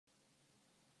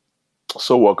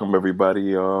So welcome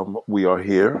everybody. We are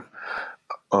here.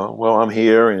 I'm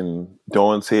here, and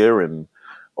Dawn's here, and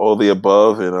all the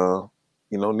above. And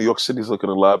New York City's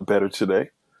looking a lot better today.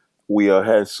 We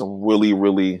had some really,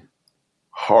 really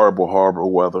horrible,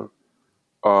 horrible weather.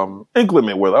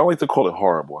 Inclement weather. I don't like to call it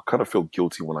horrible. I kind of feel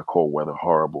guilty when I call weather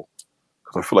horrible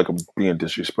because I feel like I'm being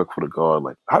disrespectful to God.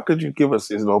 Like, how could you give us?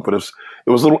 But it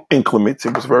was a little inclement.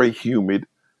 It was very humid,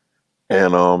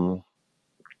 and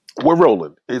we're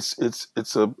rolling. It's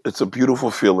a beautiful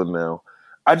feeling now.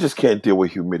 I just can't deal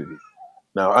with humidity.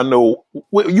 Now I know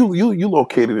you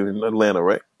located in Atlanta,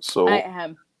 right? I So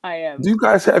am. I am. do you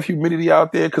guys have humidity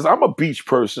out there? Because I'm a beach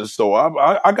person, so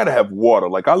I gotta have water.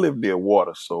 Like I live near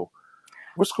water, so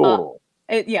what's Uh, going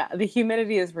on? yeah, the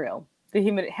humidity is real. The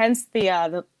humidity, hence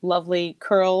the lovely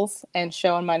curls and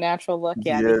showing my natural look.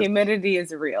 Yeah, the Yes. humidity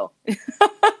is real.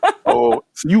 Oh,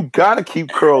 so you gotta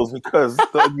keep curls because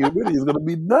the humidity is gonna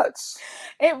be nuts.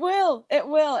 It will. It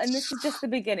will. And this is just the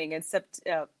beginning.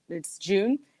 It's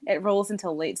June. It rolls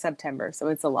until late September, so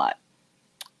it's a lot.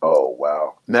 Oh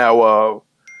wow. Now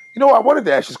I wanted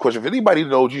to ask this question. If anybody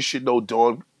knows, you should know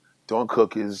Dawn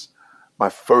Cook is my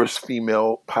first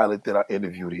female pilot that I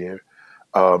interviewed here.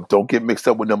 Don't get mixed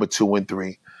up with number two and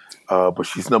three, but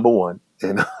she's number one.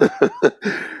 And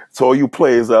to all you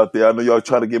players out there, I know y'all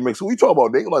trying to get mixed. What you talking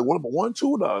about? They like number one,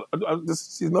 two? No,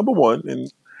 she's number one,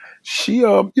 and she.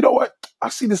 You know what? I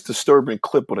see this disturbing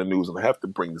clip on the news, and I have to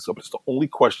bring this up. It's the only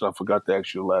question I forgot to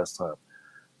ask you the last time.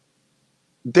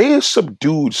 They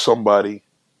subdued somebody,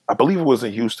 I believe it was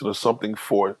in Houston or something,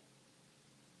 for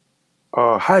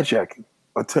hijacking,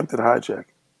 attempted hijacking.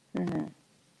 Hmm.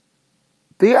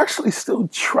 They actually still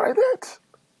try that?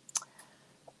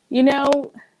 You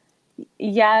know,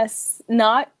 yes,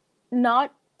 not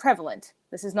prevalent.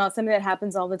 This is not something that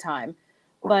happens all the time,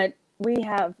 but we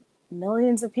have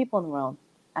millions of people in the world,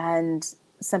 and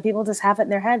some people just have it in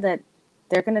their head that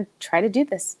they're going to try to do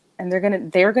this, and they're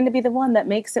going to be the one that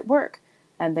makes it work,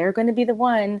 and they're going to be the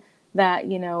one that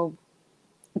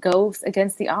goes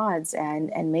against the odds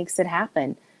and makes it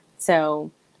happen.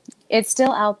 So it's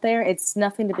still out there. It's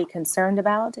nothing to be concerned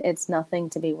about. It's nothing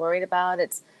to be worried about.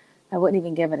 I wouldn't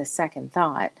even give it a second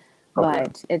thought, Okay.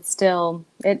 but it still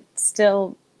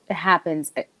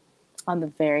happens on the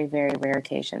very, very rare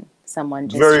occasion.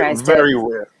 Very, very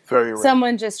rare. Very rare.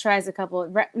 Someone just tries a couple.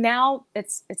 Now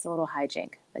it's a little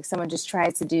hijink. Like someone just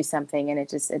tries to do something and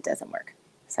it doesn't work.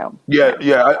 So Yeah,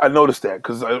 yeah. yeah, I noticed that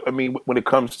because I mean, when it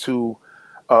comes to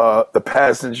the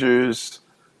passengers,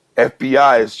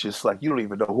 FBI is just like you don't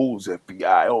even know who's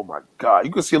FBI. Oh my God,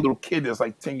 you can see a little kid that's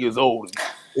like 10 years old and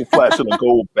they flashing a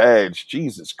gold badge.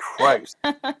 Jesus Christ,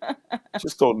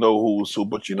 just don't know who's who.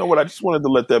 But you know what? I just wanted to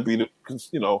let that be,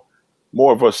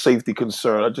 more of a safety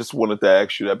concern. I just wanted to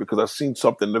ask you that because I seen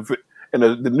something, and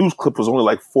the news clip was only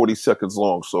like 40 seconds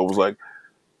long, so it was like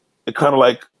it kind of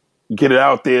like get it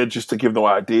out there just to give no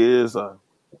ideas.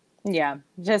 Yeah.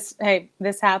 Just hey,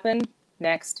 this happened.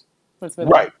 Next, let's move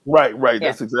on. Right. Yeah.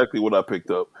 That's exactly what I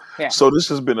picked up. Yeah. So this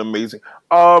has been amazing.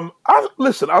 I've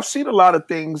seen a lot of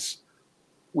things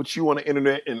with you on the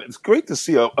internet, and it's great to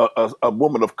see a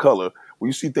woman of color. When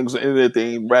you see things on the internet,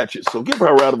 they ain't ratchet. So give her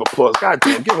a round of applause. God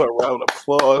damn, give her a round of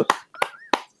applause.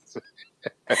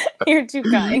 You're too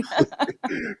kind.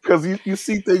 Because you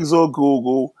see things on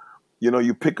Google,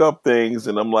 you pick up things,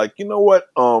 and I'm like, you know what?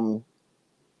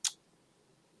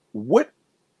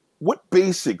 What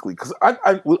basically? Because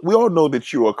we all know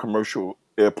that you're a commercial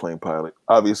airplane pilot.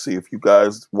 Obviously, if you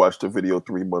guys watched the video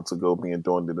 3 months ago, me and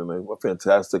Dawn did a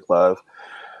fantastic live.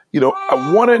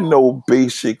 I want to know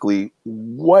basically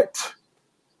where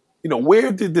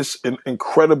did this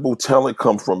incredible talent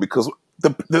come from? Because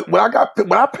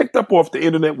when I picked up off the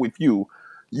internet with you,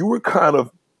 you were kind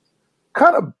of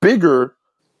bigger,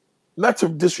 not to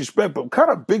disrespect, but kind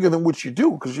of bigger than what you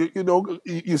do. Because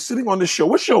you're sitting on this show.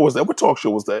 What show was that? What talk show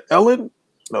was that? Ellen?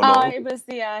 No. It was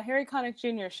the Harry Connick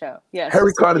Jr. show. Yes,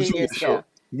 Harry just a Connick few Jr. years show. ago.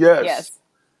 Yes. Yes.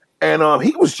 And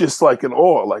he was just like in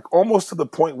awe, like almost to the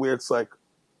point where it's like,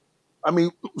 I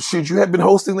mean, should you have been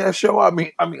hosting that show? I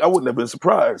mean, I wouldn't have been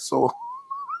surprised. So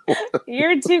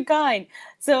You're too kind.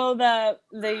 So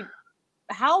the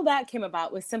how that came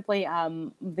about was simply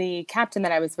the captain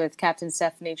that I was with, Captain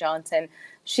Stephanie Johnson.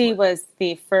 She was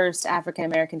the first African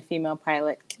American female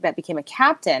pilot that became a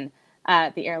captain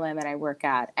at the airline that I work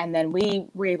at, and then we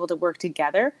were able to work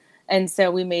together. And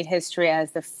so we made history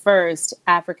as the first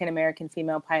African American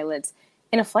female pilots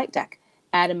in a flight deck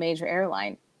at a major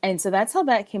airline. And so that's how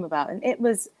that came about. And it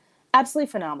was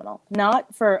absolutely phenomenal,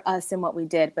 not for us and what we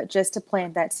did, but just to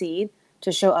plant that seed,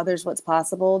 to show others what's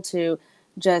possible, to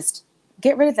just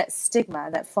get rid of that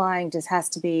stigma that flying just has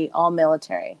to be all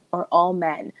military or all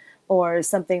men or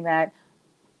something that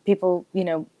people,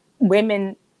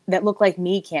 women that look like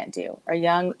me can't do, or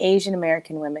young Asian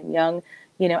American women, young,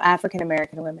 African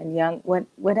American women, young,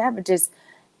 whatever. Just,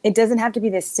 it doesn't have to be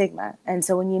this stigma. And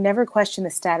so when you never question the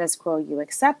status quo, you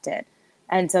accept it.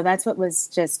 And so that's what was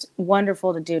just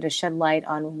wonderful to do, to shed light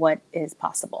on what is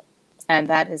possible. And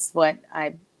that is what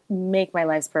I make my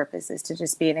life's purpose, is to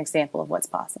just be an example of what's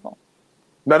possible.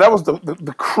 Now, that was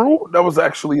the crew. That was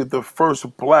actually the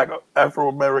first Black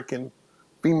Afro-American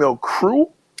female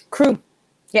crew. Crew.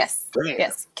 Yes. Damn.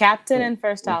 Yes. Captain and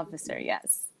first officer.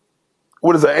 Yes.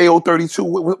 What is it?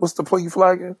 AO-32? What's the plane you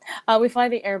fly again? We fly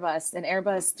the Airbus, an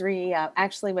Airbus 3.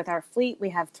 Actually, with our fleet, we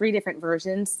have 3 different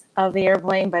versions of the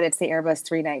airplane, but it's the Airbus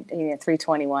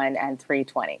 321 and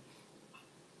 320.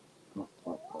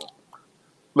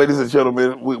 Ladies and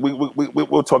gentlemen,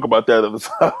 we'll talk about that at the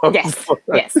time. Yes,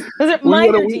 yes. Those are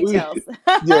minor details.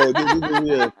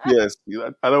 Yes.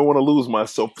 I don't want to lose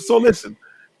myself. So listen,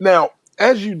 now,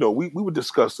 as you know, we were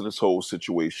discussing this whole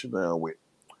situation now with,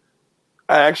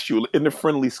 I asked you, in the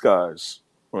friendly skies,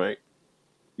 right?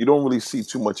 You don't really see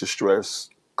too much of stress.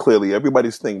 Clearly,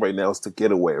 everybody's thing right now is to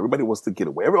get away. Everybody wants to get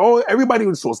away. Everybody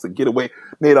wants to get away.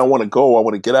 Nate, I want to go. I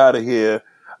want to get out of here.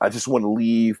 I just want to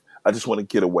leave. I just want to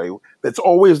get away. That's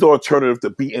always the alternative, to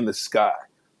be in the sky.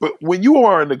 But when you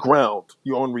are in the ground,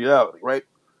 you're in reality, right?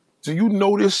 Do you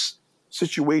notice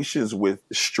situations with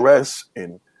stress,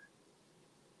 and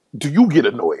do you get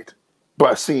annoyed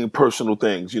by seeing personal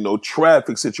things,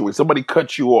 traffic situations? Somebody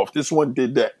cut you off. This one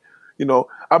did that.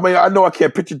 I mean, I know I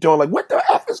can't picture doing like, what the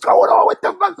F is going on? What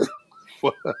the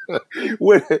fuck?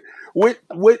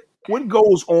 What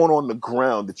goes on the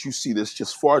ground that you see that's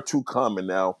just far too common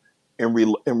now in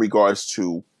regards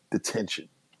to detention?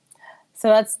 So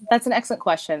that's an excellent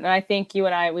question. And I think you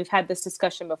and I, we've had this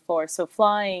discussion before. So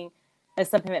flying is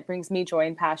something that brings me joy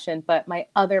and passion, but my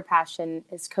other passion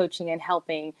is coaching and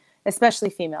helping, especially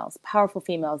females, powerful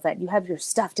females, that you have your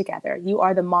stuff together. You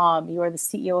are the mom, you are the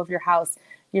CEO of your house,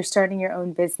 you're starting your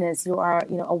own business, you are,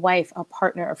 a wife, a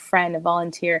partner, a friend, a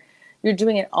volunteer, you're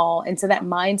doing it all. And so that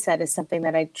mindset is something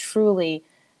that I truly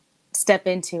step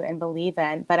into and believe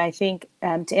in. But I think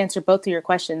to answer both of your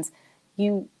questions,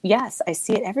 yes, I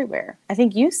see it everywhere. I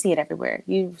think you see it everywhere.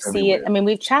 You see it. I mean,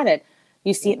 we've chatted.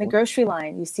 You see it in the grocery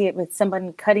line. You see it with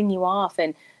someone cutting you off,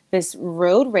 and this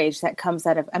road rage that comes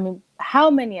out of, I mean, how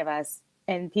many of us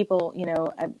and people,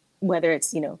 whether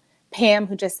it's, Pam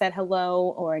who just said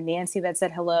hello, or Nancy that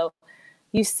said hello,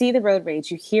 you see the road rage,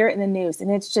 you hear it in the news,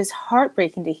 and it's just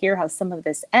heartbreaking to hear how some of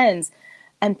this ends,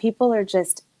 and people are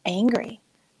just angry.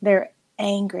 They're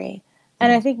angry.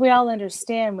 And I think we all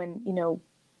understand when,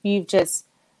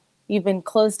 you've been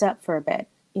closed up for a bit,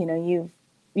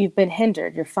 you've been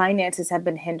hindered, your finances have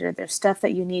been hindered, there's stuff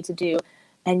that you need to do,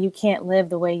 and you can't live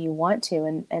the way you want to.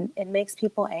 And it makes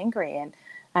people angry. And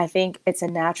I think it's a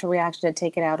natural reaction to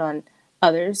take it out on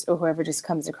others or whoever just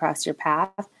comes across your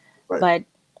path. Right. But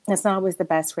that's not always the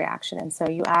best reaction. And so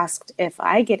you asked if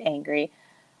I get angry.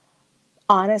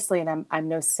 Honestly, and I'm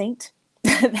no saint,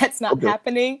 that's not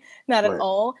happening, not at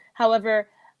all. However,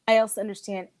 I also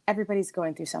understand everybody's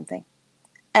going through something.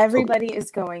 Everybody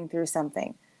is going through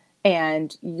something.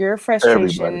 And your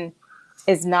frustration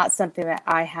is not something that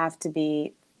I have to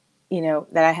be,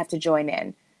 that I have to join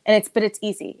in. And it's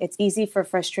easy. It's easy for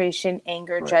frustration,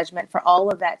 anger, judgment, for all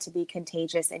of that to be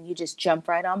contagious. And you just jump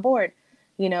right on board.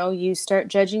 You start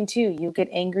judging too. You get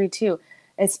angry too.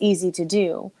 It's easy to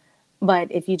do.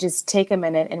 But if you just take a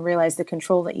minute and realize the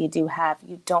control that you do have,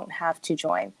 you don't have to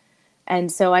join.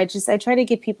 And so I try to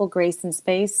give people grace and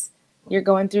space. You're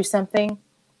going through something.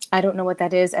 I don't know what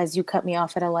that is as you cut me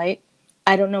off at a light.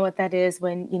 I don't know what that is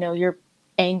when, you're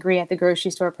angry at the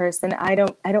grocery store person. I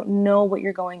don't know what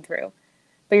you're going through,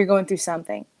 but you're going through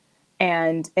something.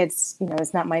 And it's,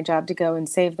 it's not my job to go and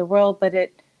save the world, but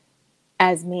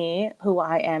as me, who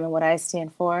I am and what I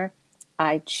stand for,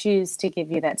 I choose to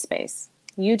give you that space.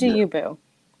 You do you, boo.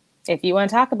 If you want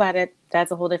to talk about it,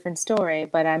 that's a whole different story,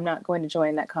 but I'm not going to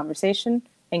join that conversation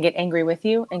and get angry with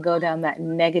you and go down that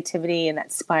negativity and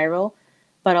that spiral,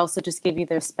 but also just give you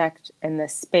the respect and the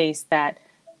space that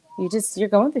you're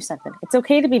going through something. It's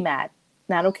okay to be mad.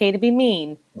 Not okay to be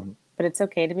mean, but it's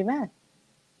okay to be mad.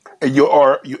 And you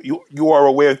are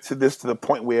aware to the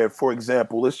point where, for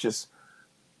example, let's just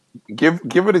give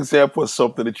an example of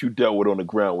something that you dealt with on the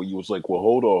ground where you was like, well,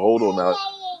 hold on now.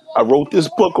 I wrote this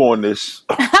book on this.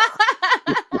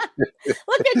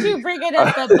 Look at you bringing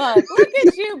up a book. Look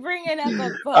at you bringing up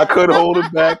a I book. couldn't hold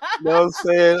it back. You know what I'm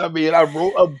saying? I mean, I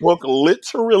wrote a book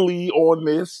literally on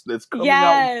this that's coming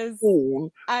out Yes,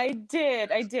 soon. I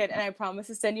did. And I promise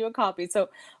to send you a copy. So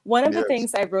one of the Yes.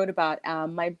 things I wrote about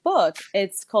my book,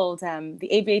 it's called The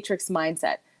Aviatrix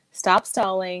Mindset. Stop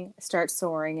stalling, start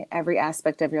soaring in every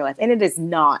aspect of your life. And it is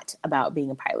not about being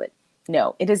a pilot.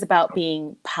 No, it is about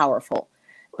being powerful.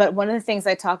 But one of the things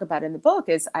I talk about in the book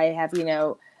is I have,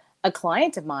 a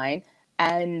client of mine,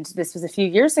 and this was a few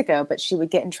years ago, but she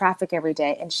would get in traffic every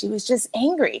day and she was just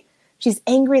angry. She's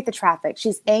angry at the traffic.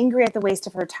 She's angry at the waste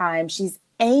of her time. She's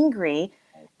angry,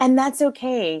 and that's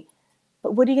okay.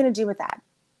 But what are you going to do with that?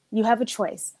 You have a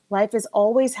choice. Life is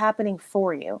always happening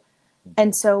for you.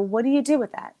 And so what do you do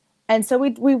with that? And so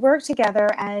we worked together,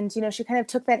 and, she kind of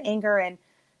took that anger and,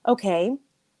 okay,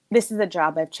 this is the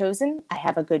job I've chosen. I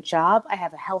have a good job. I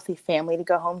have a healthy family to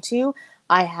go home to.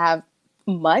 I have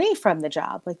money from the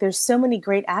job. Like, there's so many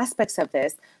great aspects of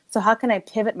this. So how can I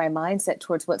pivot my mindset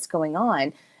towards what's going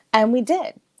on? And we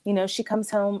did. She comes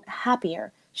home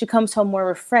happier. She comes home more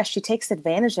refreshed. She takes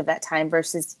advantage of that time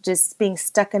versus just being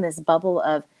stuck in this bubble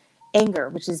of anger,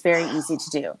 which is very easy to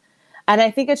do. And I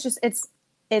think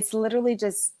it's literally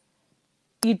just,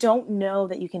 you don't know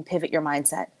that you can pivot your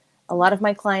mindset. A lot of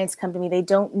my clients come to me, they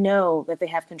don't know that they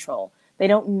have control. They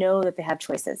don't know that they have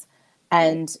choices.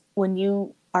 And when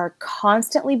you are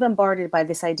constantly bombarded by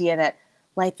this idea that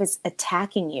life is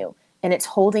attacking you and it's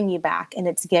holding you back and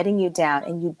it's getting you down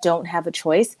and you don't have a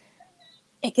choice,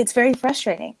 it gets very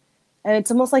frustrating. And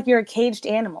it's almost like you're a caged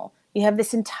animal. You have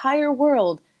this entire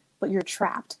world, but you're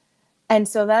trapped. And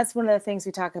so that's one of the things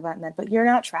we talk about in that. But you're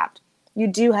not trapped. You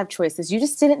do have choices. You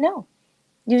just didn't know.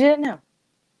 You didn't know.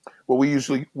 Well, we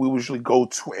usually go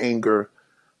to anger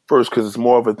first because it's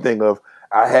more of a thing of,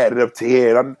 I had it up to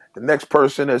here. I'm the next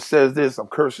person that says this, I'm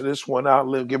cursing this one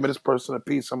out, giving this person a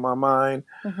piece of my mind.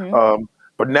 Mm-hmm.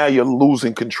 But now you're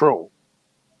losing control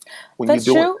when That's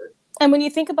you're doing true. And when you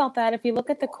think about that, if you look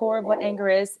at the core of what anger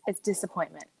is, it's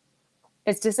disappointment.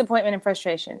 It's disappointment and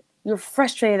frustration. You're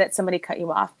frustrated that somebody cut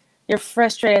you off. You're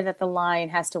frustrated that the line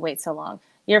has to wait so long.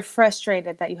 You're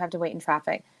frustrated that you have to wait in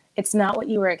traffic. It's not what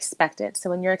you were expected. So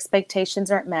when your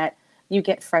expectations aren't met, you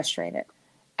get frustrated.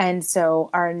 And so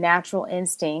our natural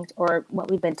instinct, or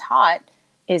what we've been taught,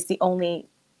 is the only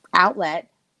outlet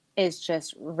is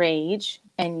just rage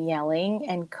and yelling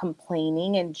and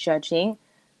complaining and judging,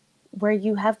 where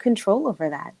you have control over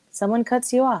that. Someone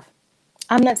cuts you off.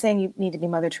 I'm not saying you need to be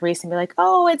Mother Teresa and be like,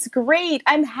 oh, it's great.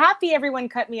 I'm happy everyone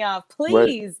cut me off.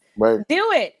 Please right.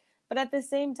 do it. But at the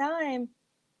same time,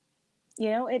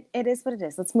 it is what it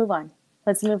is. Let's move on.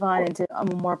 Let's move on into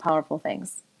more powerful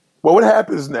things. Well, what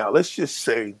happens now? Let's just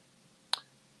say,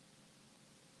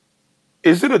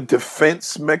 is it a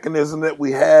defense mechanism that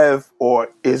we have,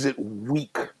 or is it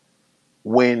weak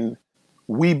when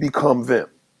we become them?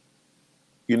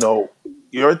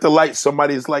 You're at the light,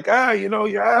 somebody's like,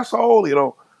 you're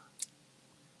asshole,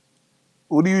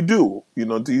 what do?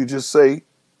 Do you just say,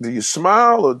 do you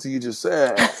smile, or do you just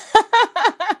say,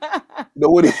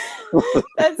 what do you...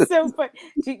 That's so funny.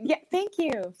 Yeah, thank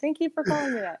you. Thank you for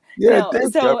calling me that. Yeah,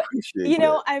 thank you. I appreciate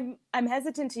that. I'm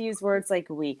hesitant to use words like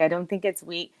weak. I don't think it's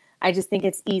weak. I just think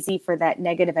it's easy for that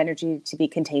negative energy to be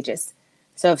contagious.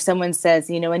 So if someone says,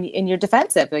 and you're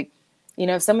defensive, like,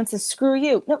 if someone says, screw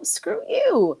you, no, screw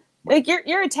you. Like,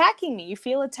 you're attacking me. You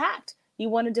feel attacked. You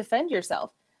want to defend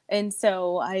yourself. And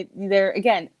so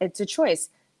again, it's a choice.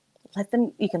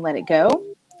 You can let it go,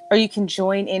 or you can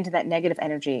join into that negative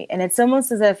energy. And it's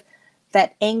almost as if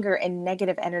that anger and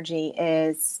negative energy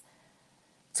it's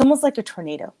almost like a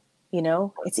tornado.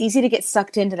 It's easy to get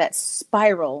sucked into that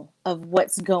spiral of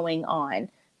what's going on,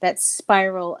 that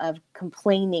spiral of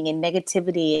complaining and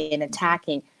negativity and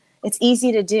attacking. It's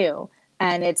easy to do.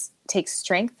 And it takes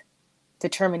strength,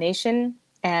 determination,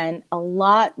 and a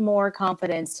lot more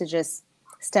confidence to just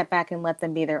step back and let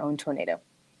them be their own tornado.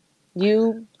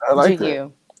 You do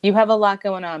you. You have a lot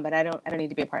going on, but I don't need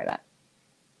to be a part of that.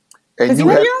 Because you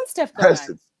have your own stuff going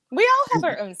on. We all have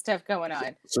our own stuff going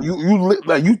on. So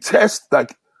you test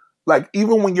like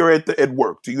even when you're at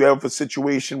work. Do you have a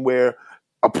situation where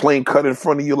a plane cut in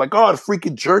front of you, like, oh, the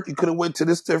freaking jerk, you could have went to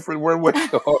this different runway?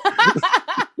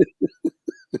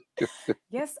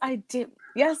 Yes, I do.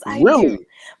 Yes, I really? do.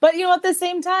 But at the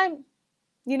same time,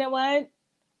 you know what?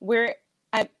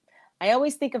 I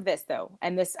always think of this though,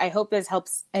 and I hope this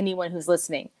helps anyone who's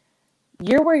listening.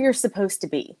 You're where you're supposed to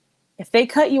be. If they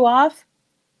cut you off,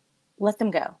 let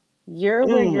them go. You're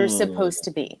where you're supposed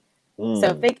to be.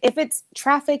 So if it's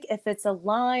traffic, if it's a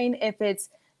line, if it's,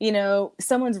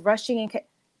 someone's rushing,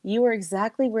 you are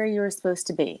exactly where you're supposed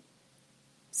to be.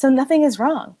 So nothing is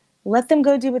wrong. Let them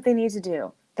go do what they need to do. I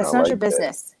That's not your like that.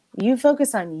 business. You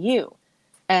focus on you.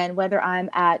 And whether I'm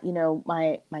at,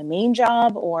 my main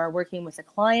job or working with a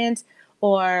client,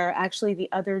 or actually the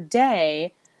other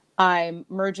day, I'm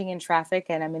merging in traffic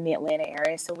and I'm in the Atlanta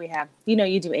area. So we have,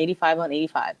 you do 85 on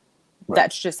 85. Right.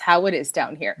 That's just how it is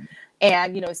down here.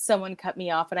 And, someone cut me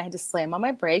off and I had to slam on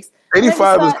my brakes. And I just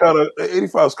 85 is thought, kind of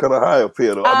 85 is kind of high up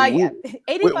here, though. I mean, yeah, we,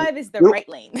 85 is the we don't, right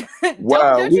lane. don't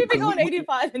wow, don't you be going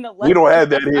 85 in the we left don't lane. have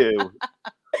that here.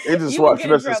 They just You will get watching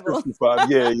in us at trouble. 65.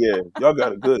 Yeah, yeah. Y'all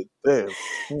got a good damn.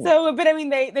 So, but I mean,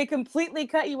 they completely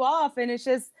cut you off, and it's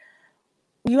just,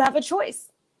 you have a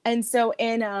choice. And so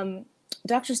in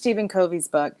Dr. Stephen Covey's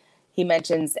book, he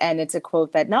mentions, and it's a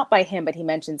quote that, not by him, but he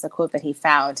mentions a quote that he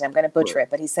found. I'm going to butcher Right.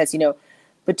 it, but he says,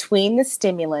 between the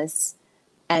stimulus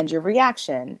and your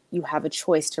reaction, you have a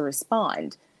choice to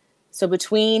respond. So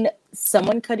between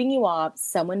someone cutting you off,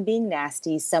 someone being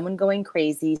nasty, someone going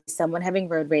crazy, someone having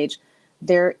road rage,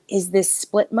 there is this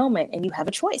split moment and you have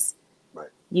a choice. Right.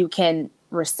 You can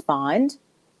respond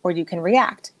or you can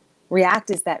react. React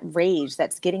is that rage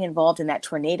that's getting involved in that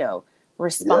tornado.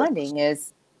 Responding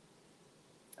is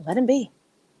let them be.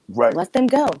 Right. Let them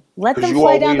go. Let them You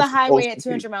fly down the always highway supposed at to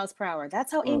 200 miles per hour.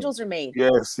 That's how be. angels are made.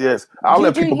 Yes, yes. I'll You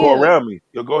let do people go you. around me.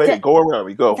 Yo, go ahead, go around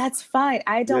me. Go. That's fine.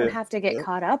 I don't have to get Yeah.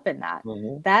 caught up in that.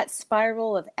 Mm-hmm. That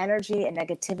spiral of energy and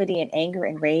negativity and anger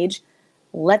and rage,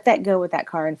 let that go with that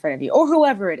car in front of you or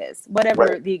whoever it is,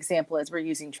 whatever the example is. We're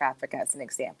using traffic as an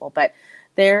example, but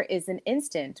there is an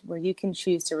instant where you can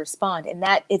choose to respond, and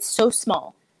that it's so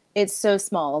small. It's so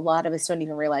small. A lot of us don't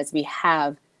even realize we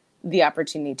have the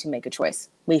opportunity to make a choice.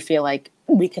 We feel like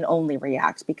we can only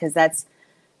react because that's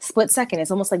split second.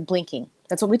 It's almost like blinking.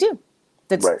 That's what we do.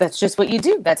 That's just what you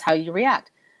do. That's how you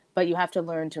react. But you have to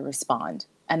learn to respond.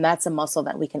 And that's a muscle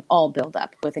that we can all build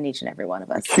up within each and every one of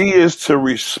us. The key is to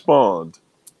respond.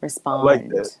 Respond. I like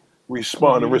that.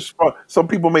 Respond and respond. Some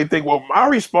people may think, well, I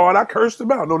respond, I cursed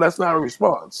them out. No, that's not a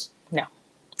response. No.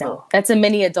 That's a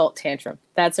mini adult tantrum.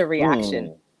 That's a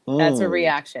reaction. That's a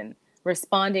reaction.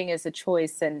 Responding is a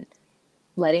choice and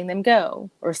letting them go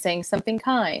or saying something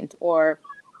kind or,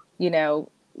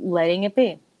 letting it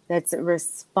be. That's a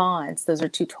response. Those are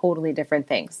two totally different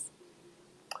things.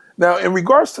 Now, in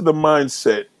regards to the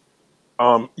mindset,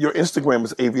 your Instagram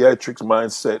is Aviatrix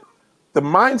Mindset. The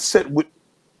mindset,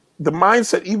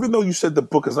 even though you said the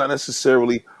book is not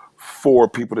necessarily for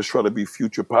people that's trying to be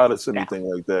future pilots or anything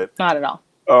like that. Not at all.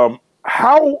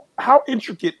 How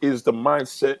intricate is the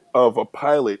mindset of a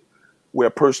pilot where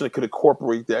a person could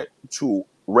incorporate that to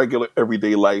regular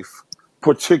everyday life,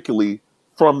 particularly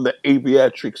from the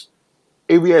aviatrix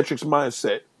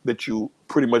mindset that you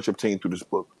pretty much obtained through this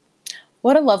book?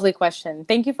 What a lovely question.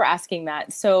 Thank you for asking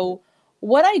that. So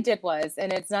what I did was,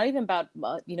 and it's not even about,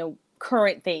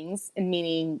 current things, and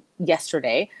meaning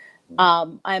yesterday,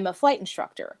 I'm a flight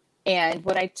instructor. And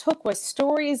what I took was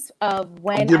stories of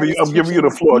when I'm giving you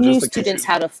the floor, new just in students case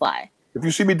how to fly. If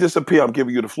you see me disappear, I'm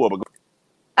giving you the floor. But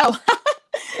Oh,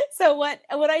 so what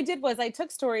I did was I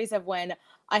took stories of when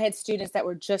I had students that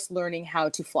were just learning how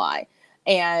to fly.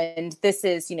 And this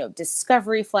is,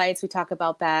 discovery flights. We talk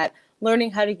about that,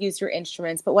 learning how to use your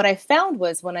instruments. But what I found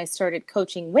was when I started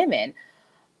coaching women,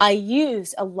 I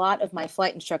used a lot of my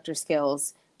flight instructor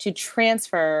skills to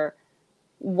transfer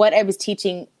what I was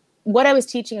teaching and what I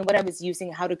was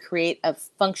using, how to create a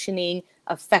functioning,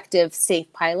 effective,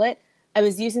 safe pilot. I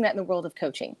was using that in the world of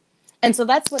coaching. And so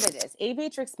that's what it is.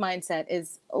 Aviatrix Mindset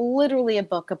is literally a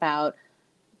book about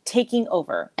taking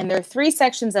over. And there are 3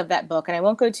 sections of that book, and I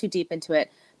won't go too deep into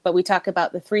it, but we talk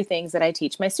about the 3 things that I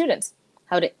teach my students: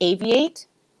 how to aviate,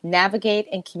 navigate,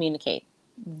 and communicate.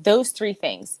 Those 3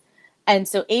 things. And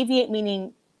so aviate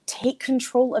meaning take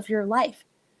control of your life.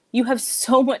 You have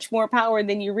so much more power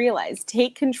than you realize.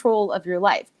 Take control of your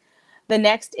life. The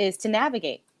next is to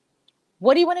navigate.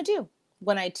 What do you want to do?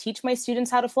 When I teach my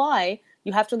students how to fly,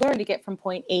 you have to learn to get from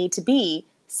point A to B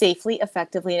safely,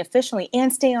 effectively, and efficiently,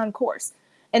 and stay on course.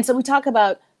 And so we talk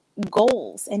about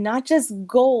goals, and not just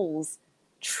goals,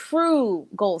 true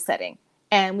goal setting.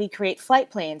 And we create flight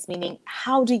plans, meaning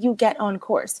how do you get on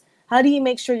course? How do you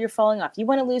make sure you're falling off? You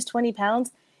want to lose 20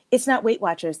 pounds? It's not Weight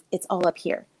Watchers. It's all up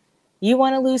here. You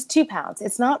want to lose 2 pounds?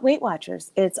 It's not Weight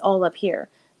Watchers. It's all up here.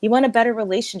 You want a better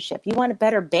relationship? You want a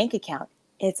better bank account?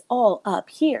 It's all up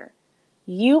here.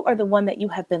 You are the one that you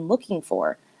have been looking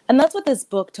for. And that's what this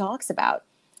book talks about.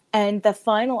 And the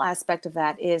final aspect of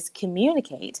that is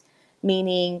communicate,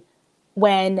 meaning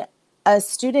when a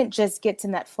student just gets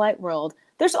in that flight world,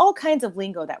 there's all kinds of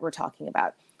lingo that we're talking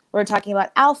about. We're talking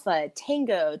about alpha,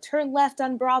 tango, turn left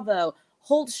on Bravo,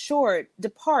 hold short,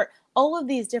 depart, all of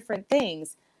these different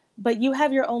things. But you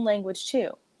have your own language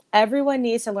too. Everyone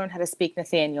needs to learn how to speak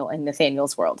Nathaniel in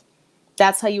Nathaniel's world.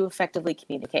 That's how you effectively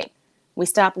communicate. We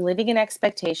stop living in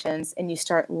expectations and you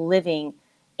start living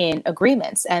in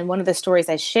agreements. And one of the stories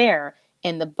I share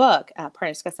in the book, pardon,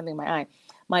 I just got something in my eye.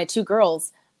 My two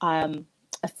girls,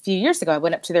 a few years ago, I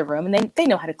went up to their room and they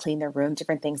know how to clean their room,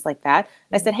 different things like that.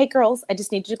 And I said, hey, girls, I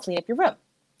just need you to clean up your room.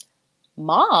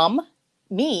 Mom,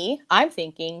 I'm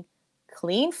thinking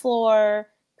clean floor,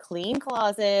 clean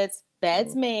closets,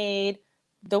 beds made,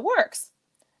 the works.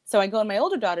 So I go in my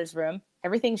older daughter's room,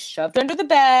 everything's shoved under the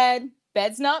bed,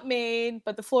 bed's not made,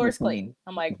 but the floor is clean.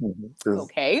 I'm like,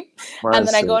 okay. And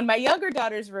then I go in my younger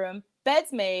daughter's room,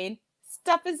 bed's made,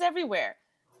 stuff is everywhere.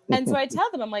 And so I tell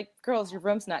them, I'm like, girls, your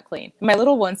room's not clean. And my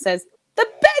little one says, the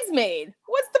bed's made.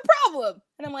 What's the problem?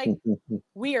 And I'm like,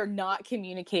 we are not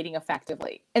communicating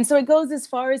effectively. And so it goes as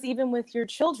far as even with your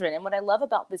children. And what I love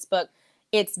about this book,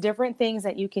 it's different things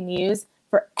that you can use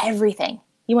for everything.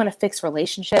 You want to fix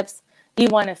relationships. You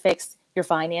want to fix your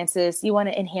finances. You want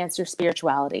to enhance your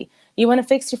spirituality. You want to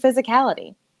fix your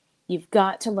physicality. You've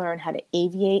got to learn how to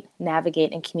aviate,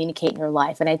 navigate, and communicate in your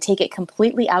life. And I take it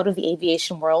completely out of the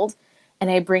aviation world and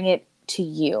I bring it to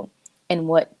you and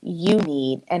what you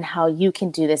need and how you can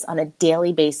do this on a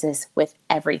daily basis with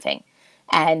everything.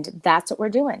 And that's what we're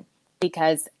doing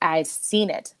because I've seen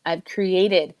it. I've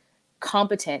created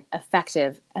competent,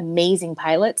 effective, amazing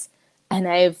pilots, and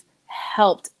I've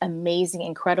helped amazing,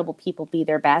 incredible people be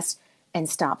their best and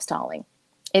stop stalling.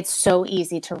 It's so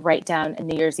easy to write down a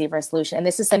New Year's Eve resolution. And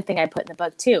this is something I put in the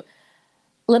book too.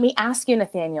 Let me ask you,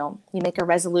 Nathaniel, you make a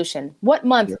resolution. What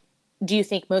month do you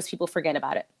think most people forget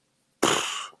about it?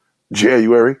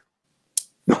 January.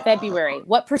 February.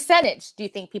 What percentage do you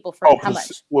think people forget? How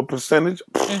much? What percentage?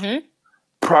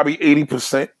 Probably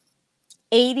 80%.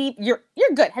 80. You're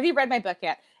good. Have you read my book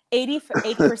yet?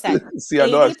 80%. See, I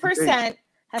know 80%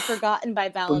 have forgotten by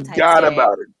Valentine's Forgot Day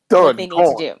about it. Done. what they need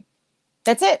to do.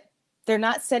 That's it. They're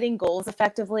not setting goals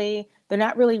effectively. They're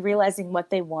not really realizing what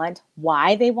they want,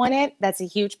 why they want it. That's a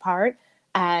huge part.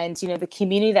 And, the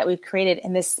community that we've created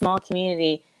in this small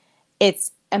community,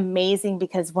 it's amazing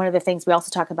because one of the things we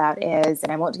also talk about is,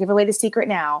 and I won't give away the secret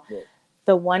now,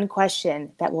 the one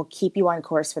question that will keep you on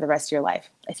course for the rest of your life.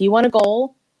 If you want a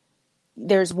goal,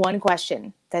 there's one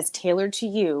question that's tailored to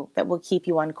you that will keep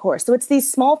you on course. So it's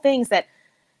these small things that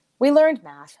we learned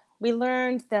math. We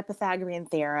learned the Pythagorean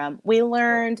theorem. We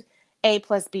learned A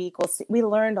plus B equals C. We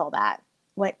learned all that.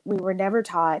 What we were never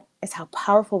taught is how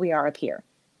powerful we are up here.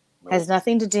 It has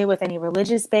nothing to do with any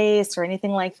religious base or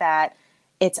anything like that.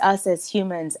 It's us as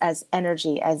humans, as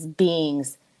energy, as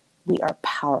beings. We are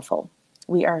powerful.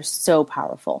 We are so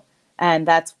powerful. And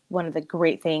that's one of the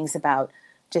great things about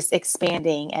just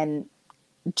expanding and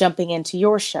jumping into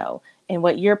your show and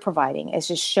what you're providing is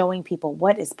just showing people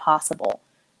what is possible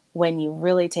when you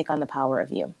really take on the power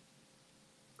of you.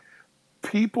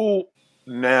 People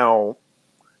now,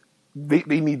 they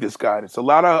need this guidance. A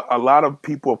lot of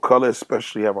people of color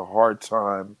especially have a hard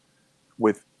time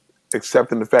with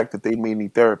accepting the fact that they may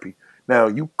need therapy. Now,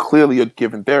 you clearly are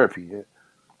giving therapy.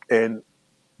 And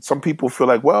some people feel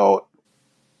like, well,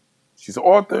 she's an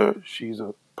author, she's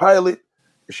a pilot,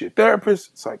 is she a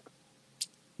therapist? It's like,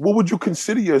 what would you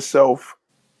consider yourself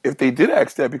if they did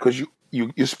ask that? Because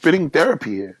you're spitting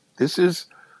therapy here. This is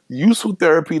useful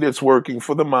therapy that's working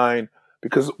for the mind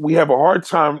because we have a hard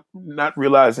time not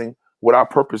realizing what our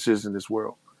purpose is in this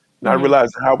world, not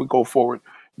realizing how we go forward.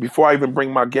 Before I even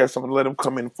bring my guest, I'm going to let him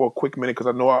come in for a quick minute because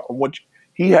I know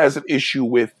he has an issue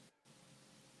with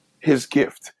his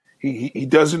gift. He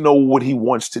doesn't know what he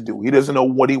wants to do. He doesn't know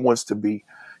what he wants to be.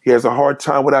 He has a hard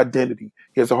time with identity.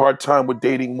 He has a hard time with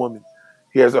dating women.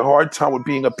 He has a hard time with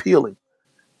being appealing.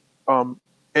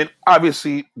 And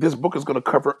obviously, this book is going to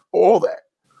cover all that.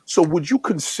 So would you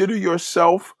consider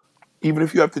yourself, even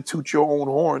if you have to toot your own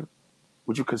horn,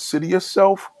 would you consider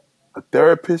yourself a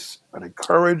therapist, an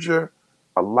encourager,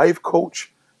 a life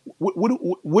coach?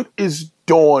 What is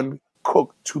Dawn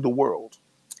Cook to the world,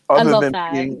 other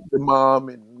than being the mom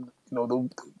and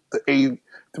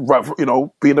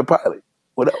being a pilot?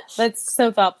 What else? That's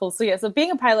so thoughtful. So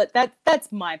being a pilot,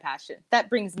 that's my passion. That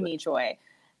brings me joy.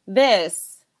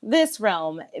 This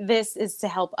realm, this is to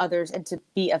help others and to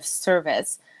be of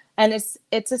service, and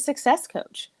it's a success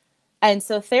coach. And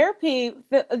so therapy,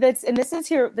 this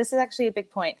is actually a big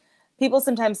point. People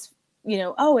sometimes,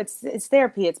 it's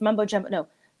therapy, it's mumbo jumbo. No,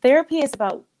 therapy is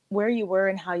about where you were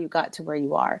and how you got to where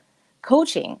you are.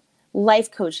 Coaching,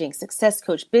 life coaching, success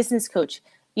coach, business coach,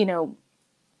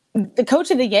 the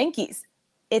coach of the Yankees,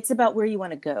 it's about where you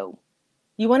want to go.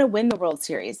 You want to win the World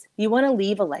Series. You want to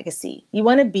leave a legacy. You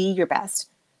want to be your best.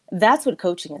 That's what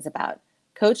coaching is about.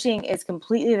 Coaching is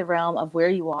completely the realm of where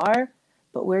you are,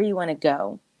 but where you want to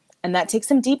go. And that takes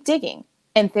some deep digging.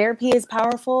 And therapy is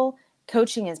powerful.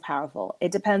 Coaching is powerful.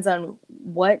 It depends on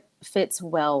what fits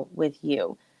well with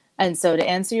you. And so to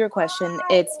answer your question,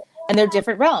 and there are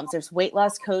different realms. There's weight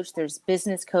loss coach, there's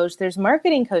business coach, there's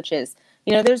marketing coaches,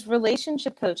 there's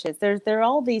relationship coaches. There are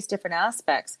all these different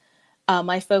aspects.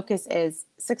 My focus is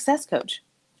success coach.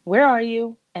 Where are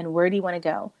you and where do you want to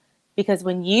go? Because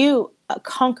when you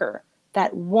conquer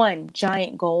that one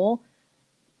giant goal,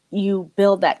 you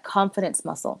build that confidence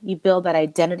muscle, you build that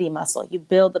identity muscle, you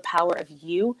build the power of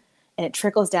you, and it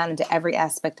trickles down into every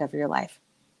aspect of your life.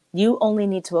 You only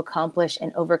need to accomplish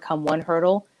and overcome one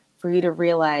hurdle for you to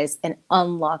realize and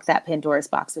unlock that Pandora's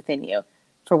box within you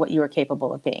for what you are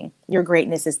capable of being. Your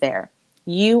greatness is there.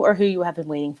 You are who you have been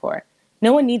waiting for.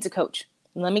 No one needs a coach.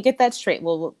 Let me get that straight.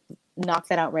 We'll knock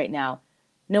that out right now.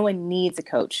 No one needs a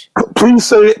coach. Please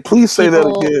say it. Please say that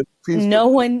again. Please. No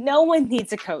one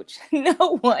needs a coach.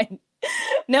 No one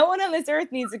on this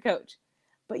earth needs a coach.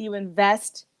 But you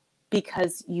invest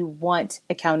because you want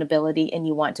accountability and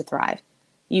you want to thrive.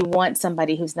 You want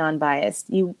somebody who's non-biased.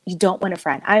 You don't want a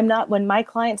friend. When my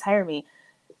clients hire me,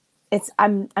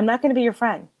 I'm not going to be your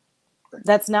friend.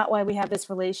 That's not why we have this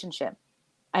relationship.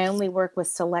 I only work with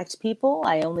select people.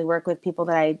 I only work with people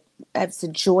that it's a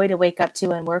joy to wake up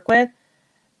to and work with.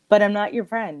 But I'm not your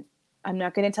friend. I'm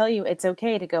not going to tell you it's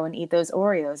okay to go and eat those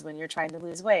Oreos when you're trying to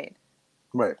lose weight.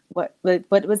 Right. What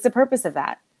was the purpose of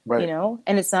that? Right.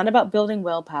 And it's not about building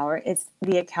willpower. It's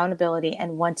the accountability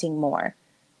and wanting more,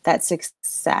 that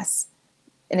success.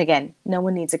 And again, no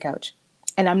one needs a coach.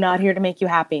 And I'm not here to make you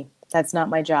happy. That's not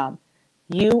my job.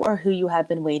 You are who you have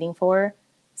been waiting for.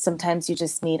 Sometimes you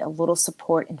just need a little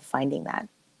support in finding that.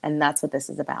 And that's what this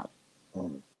is about.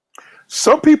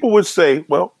 Some people would say,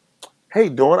 well, hey,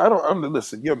 Dawn,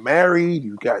 listen, you're married,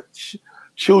 you got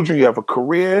children, you have a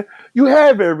career, you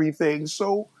have everything.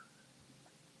 So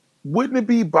wouldn't it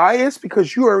be biased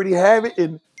because you already have it?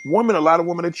 And a lot of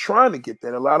women are trying to get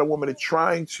that. A lot of women are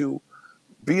trying to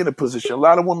be in a position. A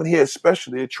lot of women here,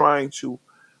 especially,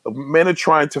 men are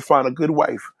trying to find a good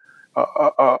wife.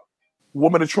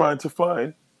 Women are trying to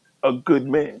find a good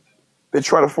man. They're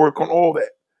trying to work on all that.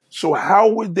 So how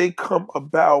would they come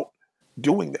about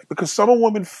doing that? Because some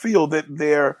women feel that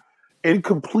they're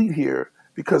incomplete here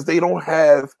because they don't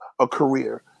have a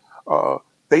career.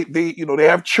 They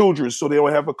have children, so they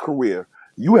don't have a career.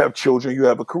 You have children, you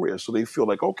have a career, so they feel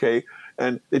like, okay,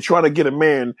 and they're trying to get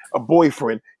a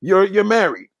boyfriend. You're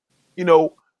married.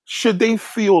 Should they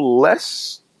feel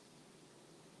less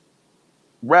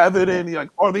rather than like,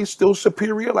 are they still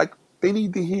superior? Like, they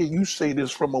need to hear you say this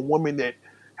from a woman that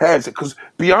has it. Because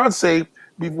Beyonce,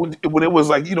 when it was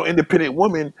like, independent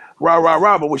woman, rah, rah,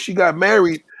 rah, but when she got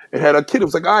married and had a kid, it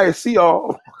was like, all right, see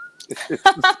y'all.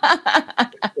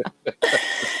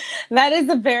 That is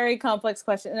a very complex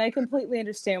question. And I completely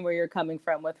understand where you're coming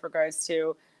from with regards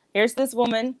to, here's this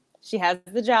woman, she has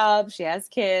the job, she has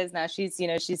kids, now she's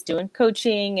doing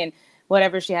coaching and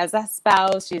whatever, she has a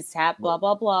spouse, she's blah,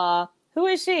 blah, blah. Who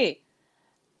is she?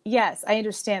 Yes, I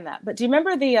understand that. But do you remember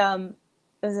it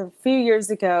was a few years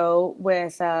ago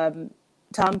with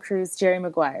Tom Cruise, Jerry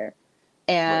Maguire,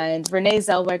 and Renee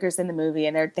Zellweger's in the movie,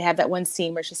 and they have that one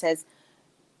scene where she says,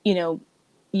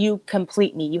 you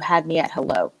complete me, you had me at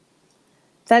hello.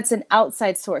 That's an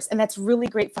outside source, and that's really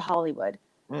great for Hollywood.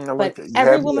 But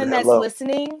every woman that's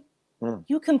listening,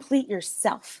 you complete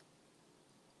yourself.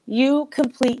 You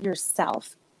complete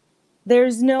yourself.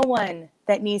 There's no one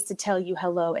that needs to tell you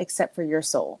hello except for your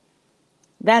soul.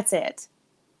 That's it.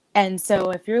 And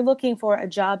so if you're looking for a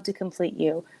job to complete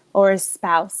you, or a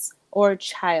spouse, or a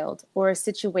child, or a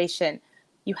situation,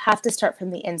 you have to start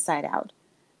from the inside out.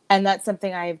 And that's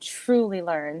something I have truly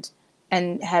learned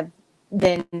and have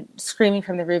been screaming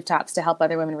from the rooftops to help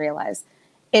other women realize.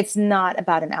 It's not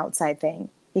about an outside thing.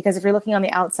 Because if you're looking on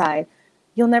the outside,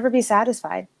 you'll never be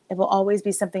satisfied. It will always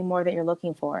be something more that you're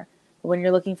looking for. But when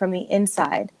you're looking from the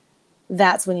inside,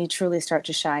 that's when you truly start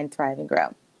to shine, thrive, and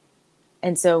grow.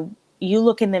 And so you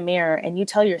look in the mirror and you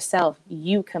tell yourself,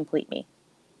 you complete me.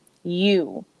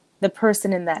 You, the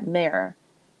person in that mirror,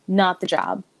 not the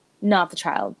job, not the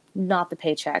child, not the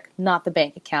paycheck, not the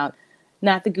bank account,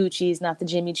 not the Gucci's, not the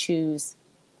Jimmy Choo's,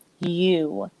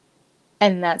 you.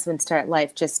 And that's when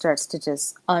life just starts to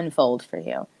unfold for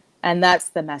you. And that's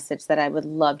the message that I would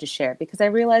love to share because I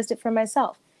realized it for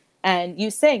myself. And you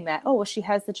saying that, oh, well, she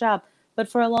has the job. But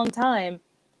for a long time,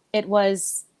 it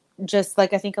was just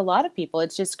like I think a lot of people,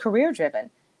 it's just career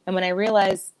driven. And when I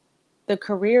realized the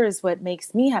career is what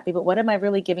makes me happy, but what am I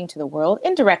really giving to the world?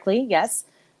 Indirectly, yes,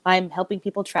 I'm helping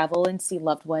people travel and see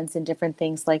loved ones and different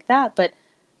things like that. But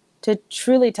to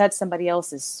truly touch somebody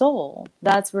else's soul,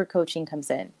 that's where coaching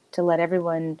comes in. to let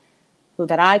everyone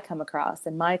that I come across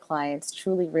and my clients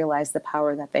truly realize the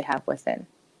power that they have within.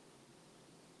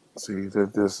 See,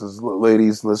 that this is,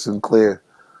 ladies, listen clear,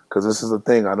 because this is the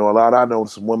thing. I know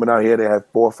some women out here that have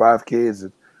 4 or 5 kids,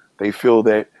 and they feel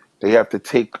that they have to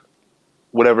take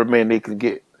whatever man they can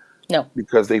get. No.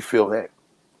 Because they feel that.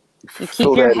 You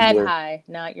keep your head high,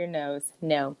 not your nose.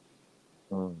 No.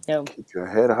 No. Keep your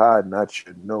head high, not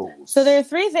your nose. So there are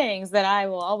 3 things that I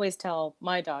will always tell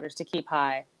my daughters to keep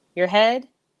high: your head,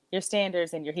 your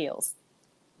standards, and your heels.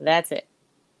 That's it.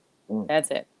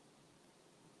 That's it.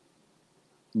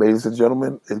 Ladies and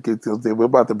gentlemen, we're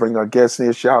about to bring our guests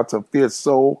in. Shout out to Fierce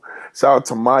Soul. Shout out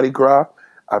to Mardi Gras.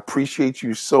 I appreciate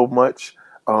you so much.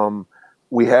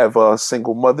 We have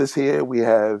single mothers here. We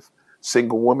have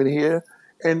single women here.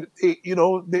 And,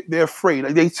 they're afraid.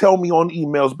 They tell me on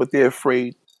emails, but they're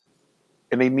afraid.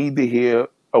 And they need to hear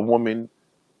a woman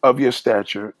of your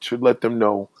stature to let them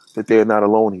know that they're not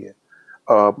alone here.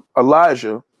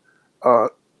 Elijah,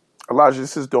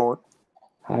 this is Dawn.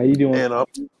 How you doing?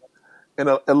 And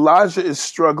Elijah is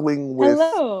struggling with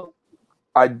Hello.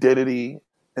 identity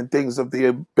and things of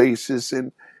their basis.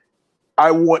 And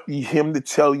I want him to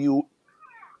tell you,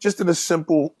 just in a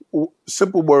simple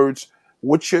words,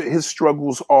 what his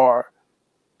struggles are.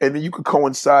 And then you could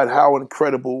coincide how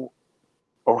incredible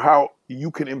or how you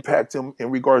can impact him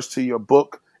in regards to your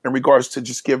book, in regards to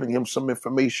just giving him some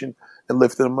information and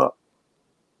lifting him up.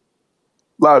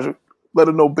 Elijah, let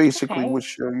him know basically what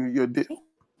your deal.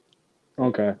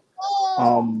 Okay.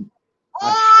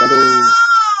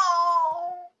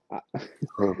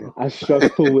 I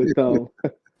struggle with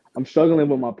I'm struggling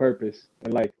with my purpose,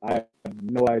 and like I have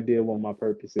no idea what my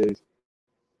purpose is,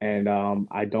 and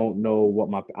I don't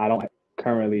know I don't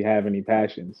currently have any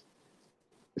passions,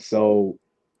 so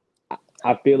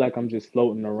I feel like I'm just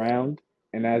floating around,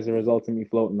 and as a result of me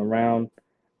floating around,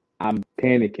 I'm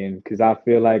panicking because I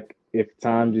feel like if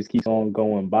time just keeps on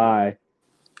going by,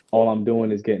 all I'm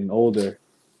doing is getting older.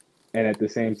 And at the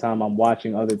same time, I'm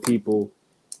watching other people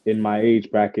in my age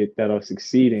bracket that are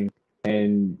succeeding,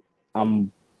 and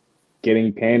I'm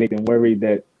getting panicked and worried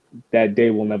that that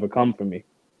day will never come for me.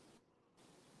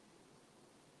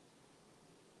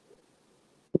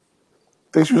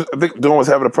 I think Dawn was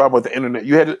having a problem with the internet.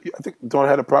 I think Dawn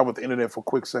had a problem with the internet for a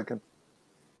quick second.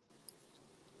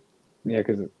 Yeah,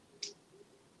 because I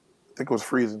think it was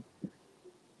freezing.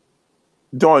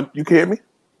 Dawn, you can hear me?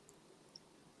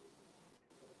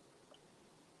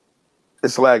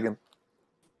 It's lagging.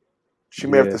 She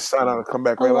may have to sign out and come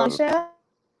back. Right, Elijah?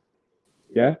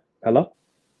 Yeah? Hello?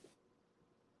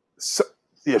 So,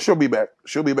 yeah, she'll be back.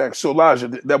 So, Elijah,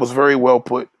 that was very well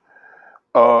put.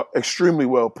 Extremely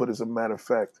well put, as a matter of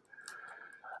fact.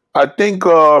 I think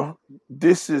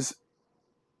this is...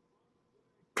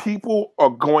 People are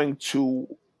going to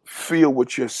feel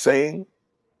what you're saying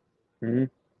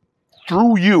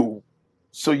through you.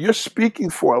 So you're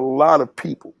speaking for a lot of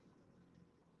people.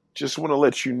 Just want to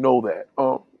let you know that.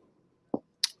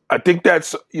 I think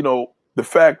that's, the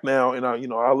fact now, and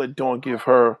I'll let Dawn give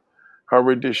her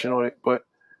rendition on it, but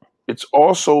it's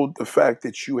also the fact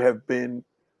that you have been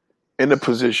in a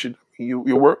position,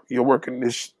 you're working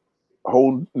this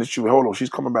hold on, she's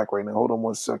coming back right now. Hold on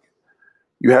one second.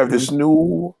 You have this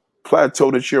new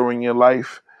plateau that you're in your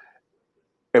life.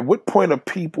 At what point are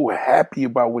people happy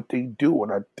about what they do?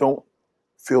 And I don't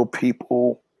feel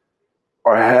people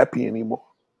are happy anymore.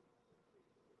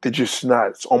 They're just not.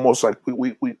 It's almost like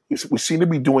we seem to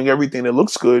be doing everything that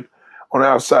looks good on the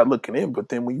outside looking in, but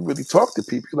then when you really talk to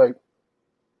people, you're like,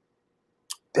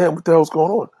 damn, what the hell's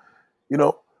going on?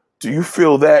 Do you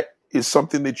feel that is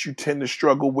something that you tend to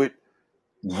struggle with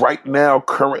right now,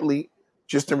 currently,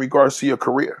 just in regards to your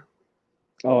career?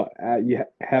 Oh, yeah,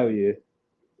 hell yeah.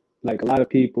 Like a lot of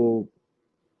people,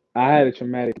 I had a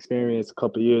traumatic experience a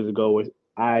couple of years ago where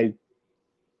I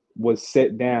was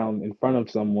set down in front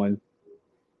of someone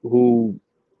who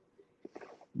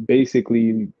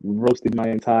basically roasted my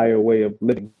entire way of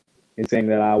living and saying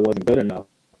that I wasn't good enough.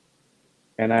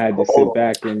 And I had to sit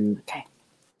back and... Okay.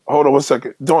 Hold on one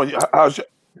second. Dawn,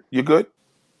 you good?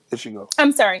 There she go.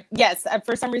 I'm sorry. Yes,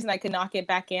 for some reason I could not get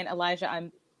back in. Elijah,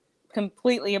 I'm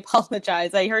completely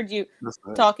apologize. I heard you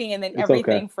talking and then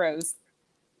everything froze.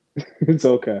 It's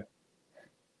okay.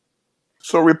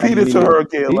 So repeat it to her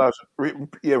again, Elijah.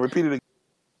 Repeat it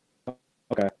again.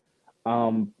 Okay.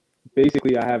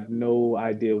 Basically, I have no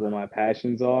idea what my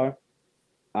passions are.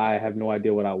 I have no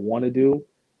idea what I want to do.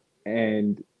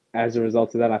 And as a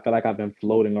result of that, I feel like I've been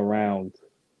floating around,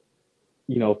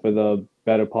 for the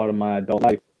better part of my adult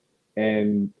life.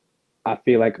 And I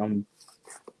feel like I'm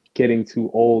getting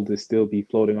too old to still be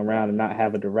floating around and not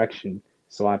have a direction.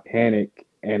 So I panic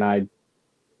and I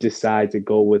decide to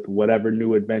go with whatever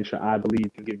new adventure I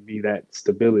believe can give me that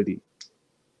stability.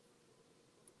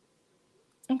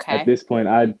 Okay. At this point,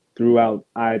 I threw out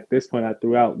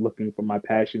looking for my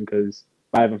passion, because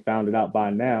if I haven't found it out by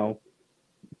now,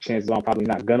 chances are I'm probably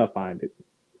not gonna find it.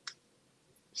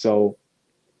 So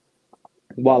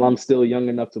while I'm still young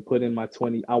enough to put in my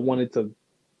 20, I wanted to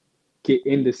get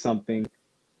into something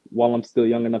while I'm still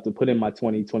young enough to put in my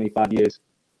 20, 25 years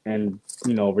and,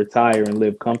 retire and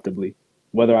live comfortably.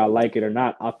 Whether I like it or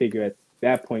not, I'll figure at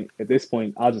this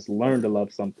point, I'll just learn to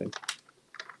love something,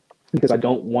 because I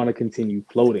don't want to continue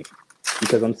floating,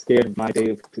 because I'm scared my day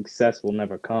of success will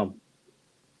never come.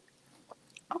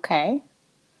 Okay.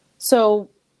 So,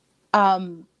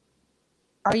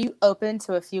 are you open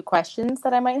to a few questions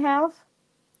that I might have?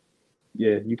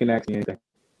 Yeah, you can ask me anything.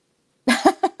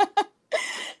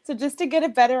 So just to get a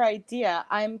better idea,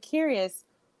 I'm curious,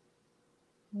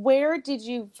 where did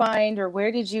you find, or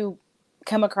where did you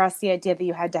come across the idea that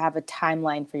you had to have a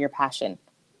timeline for your passion?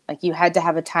 Like you had to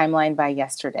have a timeline by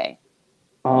yesterday.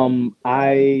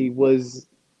 I was,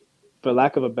 for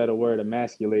lack of a better word,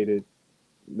 emasculated.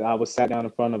 I was sat down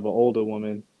in front of an older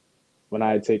woman when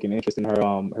I had taken interest in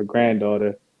her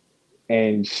granddaughter,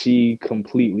 and she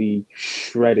completely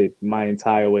shredded my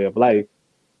entire way of life.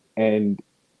 And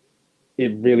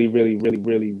it really, really, really,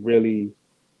 really, really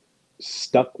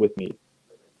stuck with me,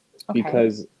 Okay.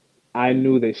 because I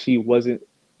knew that she was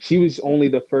only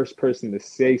the first person to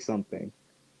say something,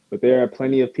 but there are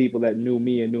plenty of people that knew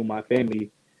me and knew my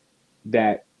family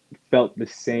that felt the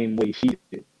same way she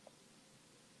did.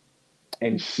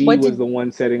 And she was the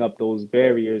one setting up those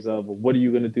barriers of, what are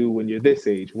you going to do when you're this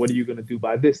age? What are you going to do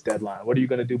by this deadline? What are you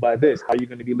going to do by this? How are you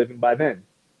going to be living by then?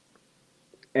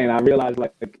 And I realized,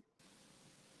 like,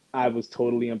 I was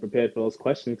totally unprepared for those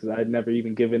questions, because I had never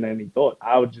even given any thought.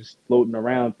 I was just floating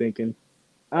around thinking,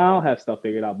 I'll have stuff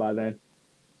figured out by then.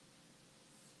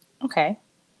 Okay.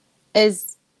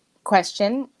 Is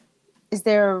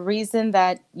there a reason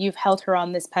that you've held her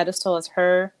on this pedestal as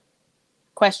her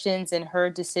questions and her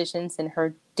decisions and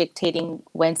her dictating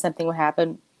when something will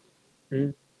happen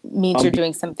means you're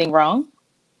doing something wrong?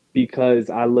 Because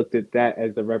I looked at that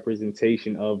as the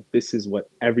representation of, this is what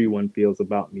everyone feels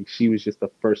about me. She was just the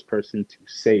first person to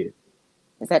say it.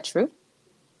 Is that true?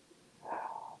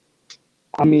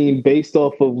 I mean, based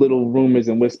off of little rumors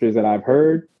and whispers that I've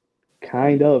heard,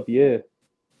 kind of, yeah.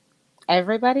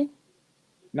 Everybody?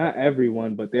 Not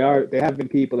everyone, but there have been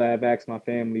people that have asked my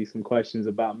family some questions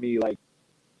about me, like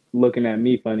looking at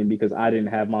me funny because I didn't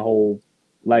have my whole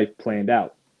life planned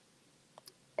out.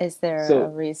 Is there a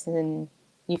reason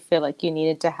you feel like you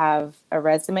needed to have a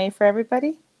resume for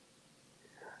everybody?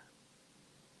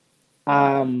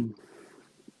 Because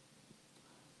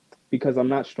I'm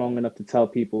not strong enough to tell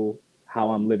people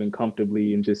how I'm living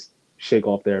comfortably and just shake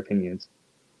off their opinions.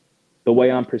 The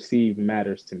way I'm perceived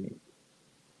matters to me.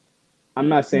 I'm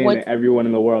not saying that everyone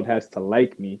in the world has to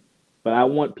like me, but I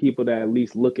want people to at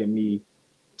least look at me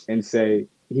and say,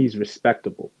 he's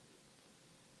respectable.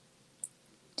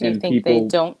 Do you think they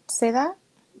don't say that?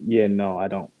 Yeah, no, I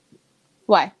don't.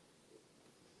 Why?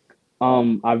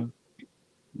 I've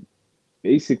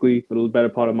basically, for the better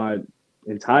part of my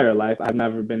entire life, I've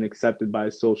never been accepted by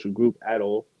a social group at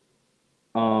all.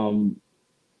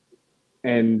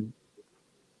 And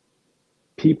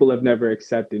people have never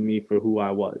accepted me for who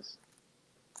I was.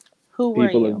 Who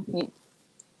were you?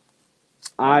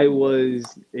 I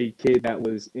was a kid that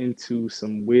was into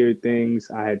some weird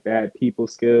things. I had bad people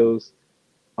skills.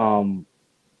 To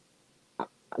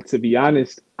be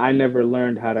honest, I never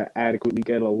learned how to adequately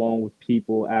get along with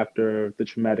people after the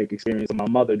traumatic experience of my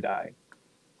mother dying.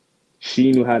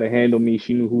 She knew how to handle me.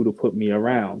 She knew who to put me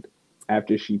around.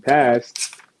 After she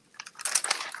passed,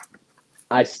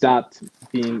 I stopped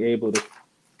being able to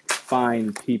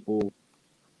find people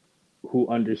who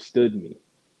understood me.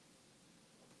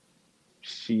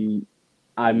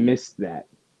 I missed that.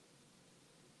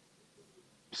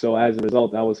 So as a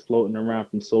result, I was floating around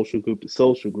from social group to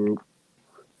social group,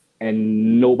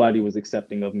 and nobody was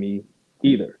accepting of me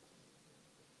either.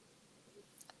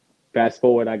 Fast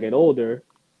forward, I get older,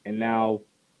 and now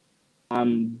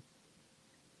I'm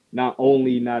not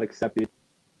only not accepted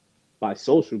by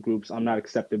social groups, I'm not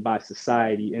accepted by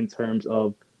society in terms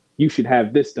of, you should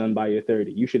have this done by your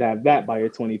 30. You should have that by your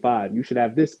 25. You should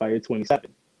have this by your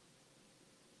 27.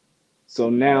 So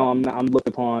now I'm looked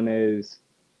upon as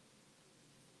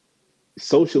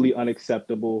socially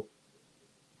unacceptable,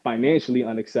 financially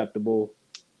unacceptable,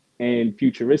 and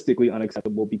futuristically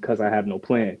unacceptable because I have no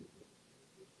plan.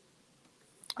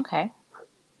 Okay.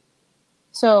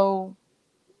 So,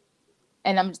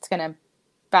 and I'm just going to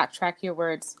backtrack your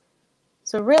words.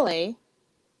 So really,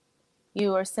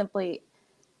 You are simply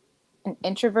an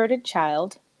introverted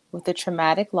child with a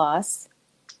traumatic loss,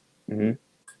 Mm-hmm.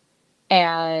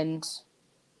 and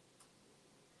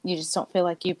you just don't feel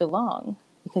like you belong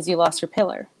because you lost your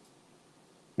pillar,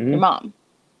 Mm-hmm. your mom.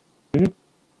 Mm-hmm.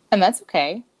 And that's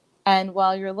okay. And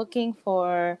while you're looking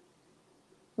for,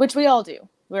 which we all do,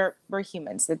 we're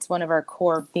humans. It's one of our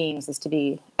core beings is to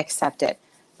be accepted.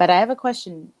 But I have a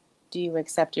question. Do you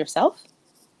accept yourself?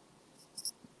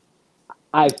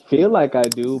 I feel like I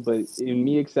do, but in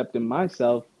me accepting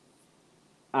myself,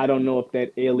 I don't know if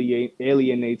that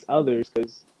alienates others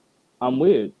because I'm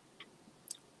weird.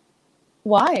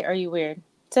 Why are you weird?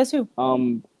 Says who?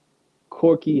 Um,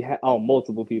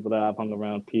 multiple people that I've hung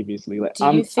around previously. Like Do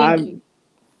you think you...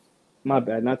 my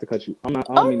bad, not to cut you. I don't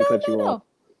Oh, mean to cut you no, no, off.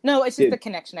 no. No, it's just Yeah, the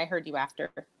connection. I heard you after.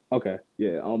 okay,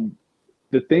 yeah.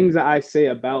 The things that I say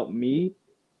about me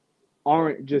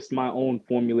aren't just my own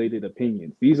formulated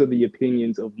opinions. These are the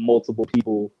opinions of multiple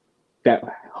people that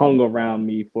hung around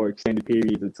me for extended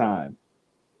periods of time.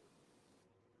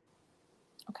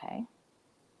 Okay.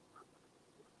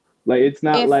 Like If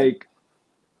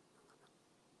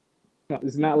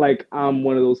it's not like I'm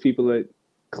one of those people that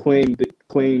claim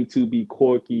to be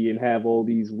quirky and have all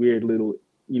these weird little,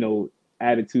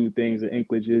 attitude things or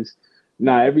inklages.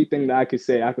 Nah, everything that I could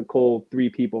say, I could call three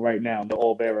people right now. They'll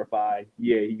all verify.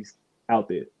 Yeah, he's out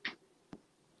there.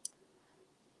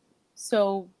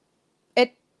 so,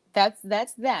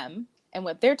 that's them and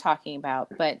what they're talking about.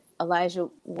 But Elijah,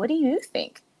 what do you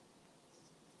think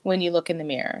when you look in the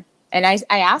mirror? And I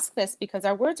ask this because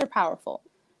our words are powerful.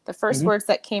 The first Mm-hmm. words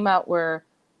that came out were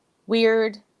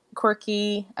weird,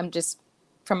 quirky. I'm just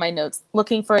from my notes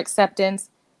looking for acceptance.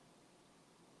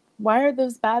 Why are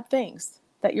those bad things?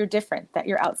 That you're different, that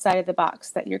you're outside of the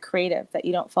box, that you're creative, that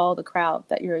you don't follow the crowd,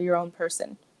 that you're your own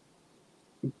person.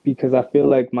 Because I feel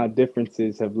like my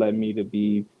differences have led me to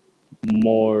be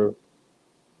more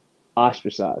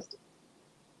ostracized.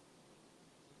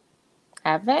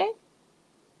 Have they?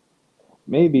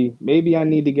 Maybe I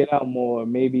need to get out more.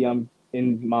 Maybe I'm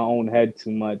in my own head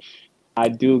too much. I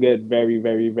do get very,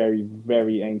 very, very,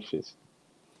 very anxious.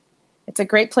 It's a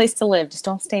great place to live. Just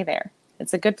don't stay there.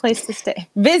 It's a good place to stay.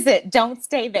 Visit, don't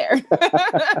stay there.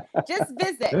 Just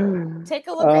visit. Take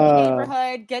a look at the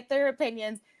neighborhood, get their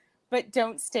opinions, but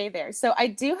don't stay there. So I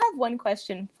do have one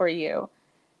question for you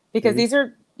because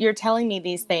you're telling me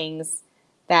these things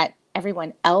that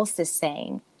everyone else is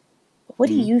saying. What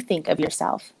do you think of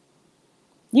yourself?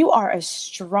 You are a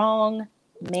strong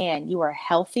man. You are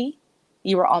healthy.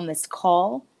 You are on this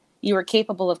call. You are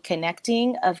capable of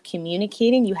connecting, of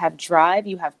communicating. You have drive.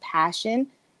 You have passion.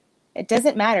 It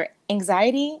doesn't matter.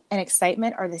 Anxiety and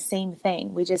excitement are the same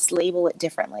thing. We just label it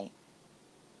differently.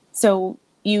 So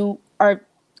you are,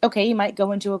 okay, you might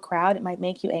go into a crowd. It might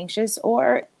make you anxious.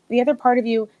 Or the other part of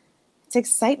you, it's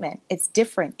excitement. It's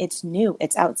different. It's new.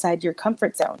 It's outside your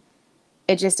comfort zone.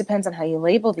 It just depends on how you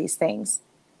label these things.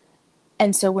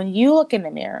 And so when you look in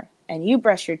the mirror and you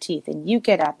brush your teeth and you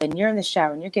get up and you're in the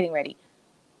shower and you're getting ready,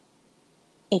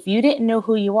 if you didn't know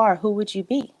who you are, who would you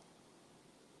be?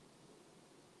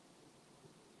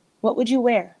 What would you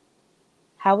wear?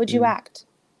 How would you act?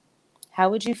 How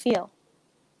would you feel?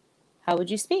 How would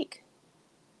you speak?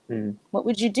 What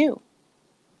would you do?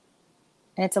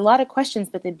 And it's a lot of questions,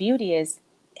 but the beauty is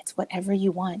it's whatever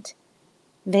you want.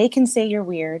 They can say you're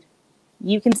weird.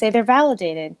 You can say they're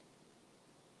validated.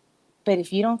 But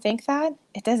if you don't think that,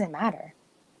 it doesn't matter.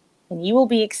 And you will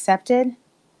be accepted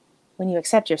when you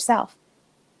accept yourself.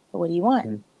 But what do you want?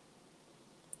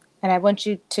 And I want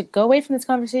you to go away from this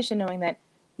conversation knowing that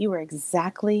you are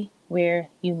exactly where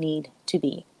you need to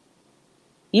be.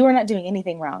 You are not doing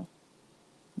anything wrong.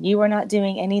 You are not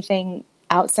doing anything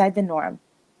outside the norm.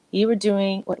 You are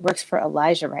doing what works for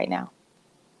Elijah right now.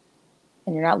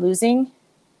 And you're not losing,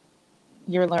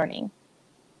 you're learning.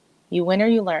 You win or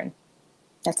you learn.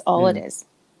 That's all it is.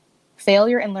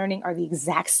 Failure and learning are the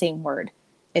exact same word.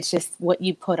 It's just what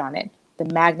you put on it, the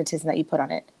magnetism that you put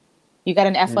on it. You got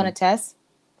an F on a test,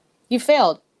 you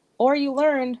failed, or you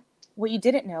learned what you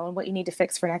didn't know and what you need to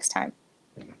fix for next time.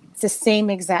 It's the same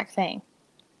exact thing.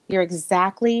 You're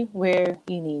exactly where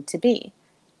you need to be.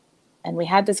 And we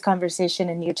had this conversation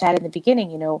in your chat in the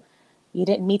beginning, you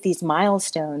didn't meet these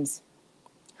milestones.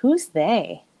 Who's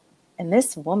they? And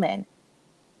this woman,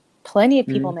 plenty of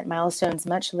people met milestones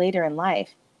much later in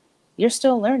life. You're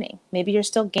still learning. Maybe you're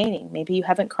still gaining. Maybe you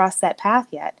haven't crossed that path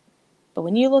yet. But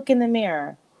when you look in the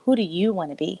mirror, who do you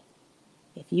want to be?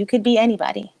 If you could be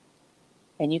anybody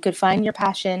and you could find your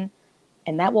passion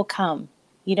and that will come.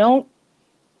 You don't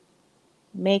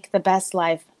make the best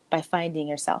life by finding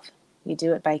yourself. You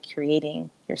do it by creating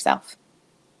yourself.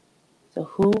 So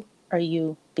who are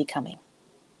you becoming?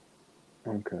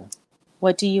 Okay.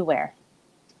 What do you wear?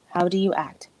 How do you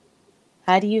act?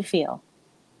 How do you feel?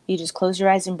 You just close your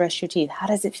eyes and brush your teeth. How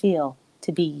does it feel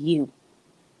to be you?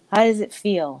 How does it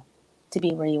feel to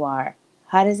be where you are?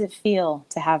 How does it feel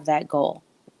to have that goal?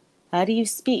 How do you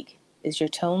speak? Is your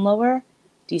tone lower?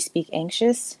 Do you speak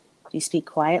anxious? Do you speak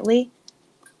quietly?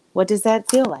 What does that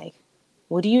feel like?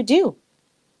 What do you do?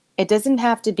 It doesn't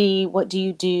have to be what do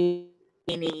you do,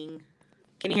 meaning,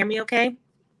 can you hear me okay?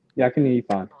 Yeah, I can hear you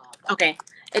fine. Okay.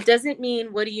 It doesn't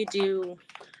mean what do you do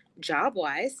job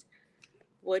wise?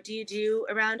 What do you do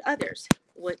around others?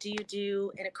 What do you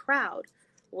do in a crowd?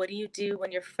 What do you do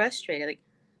when you're frustrated? Like,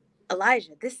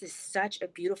 Elijah, this is such a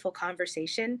beautiful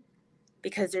conversation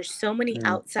because there's so many Mm.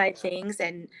 outside things.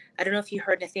 And I don't know if you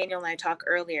heard Nathaniel and I talk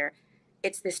earlier.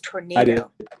 It's this I did.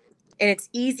 tornado. And it's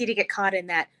easy to get caught in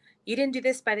that. You didn't do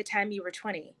this by the time you were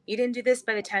 20. You didn't do this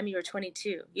by the time you were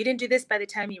 22. You didn't do this by the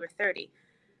time you were 30.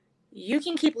 You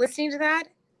can keep listening to that,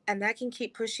 and that can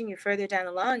keep pushing you further down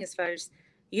the line as far as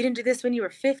you didn't do this when you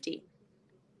were 50.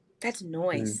 That's Mm.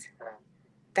 noise.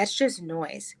 That's just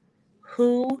noise.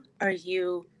 Who are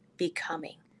you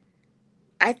becoming?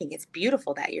 I think it's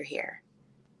beautiful that you're here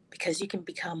because you can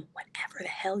become whatever the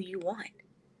hell you want.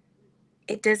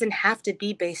 It doesn't have to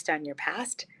be based on your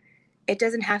past. It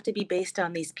doesn't have to be based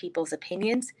on these people's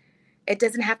opinions. It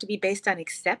doesn't have to be based on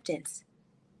acceptance.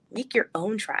 Make your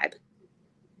own tribe.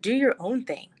 Do your own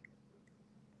thing.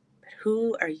 But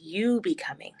who are you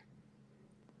becoming?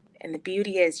 And the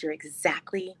beauty is you're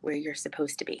exactly where you're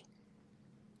supposed to be.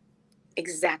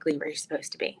 Exactly where you're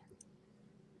supposed to be.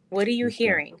 What are you Okay.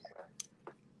 hearing?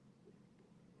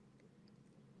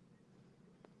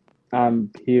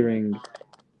 I'm hearing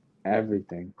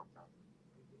everything.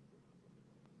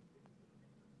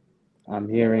 I'm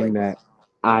hearing that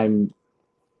I'm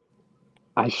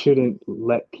I shouldn't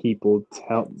let people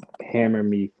hammer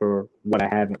me for what I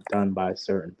haven't done by a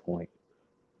certain point.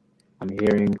 I'm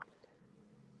hearing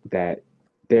that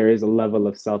there is a level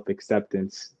of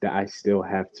self-acceptance that I still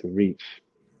have to reach,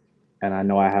 and I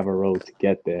know I have a road to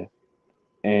get there.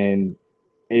 And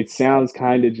it sounds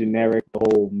kind of generic, the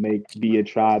whole be a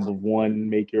tribe of one,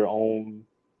 make your own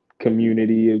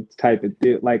community type of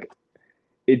thing. Like,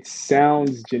 it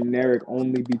sounds generic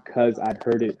only because I'd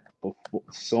heard it before,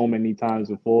 so many times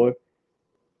before.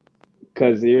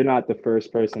 Because you're not the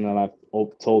first person that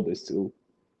I've told this to.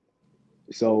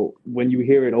 So when you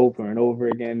hear it over and over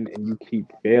again and you keep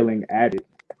failing at it,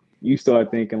 you start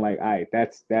thinking like, all right,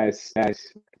 that's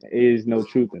is no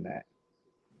truth in that.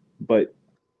 But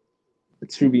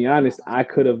to be honest, I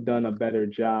could have done a better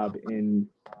job in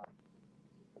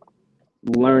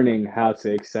learning how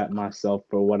to accept myself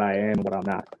for what I am and what I'm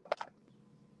not.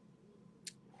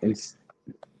 And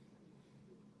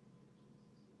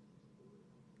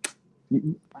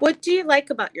What do you like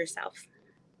about yourself?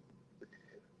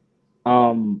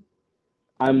 I'm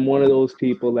one of those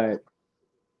people that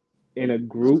in a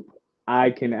group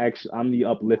I'm the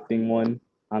uplifting one.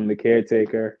 I'm the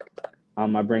caretaker.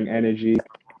 I bring energy.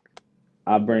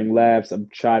 I bring laughs. I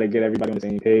try to get everybody on the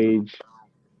same page.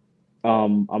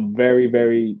 I'm very,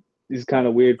 very. This is kind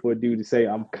of weird for a dude to say.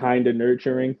 I'm kind of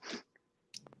nurturing.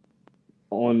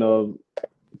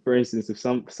 For instance, if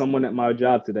someone at my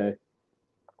job today,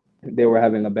 they were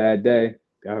having a bad day.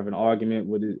 They were having an argument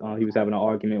with he was having an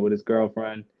argument with his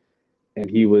girlfriend, and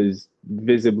he was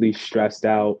visibly stressed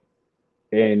out.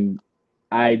 And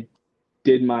I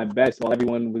did my best while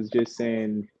everyone was just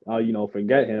saying, "Oh,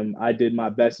 forget him." I did my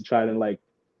best to try to like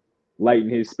lighten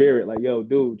his spirit. Like, yo,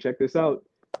 dude, check this out.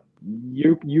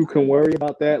 You can worry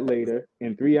about that later.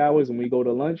 In 3 hours when we go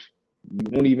to lunch,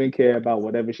 you won't even care about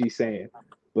whatever she's saying.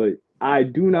 But I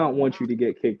do not want you to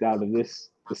get kicked out of this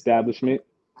establishment.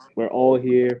 We're all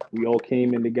here. We all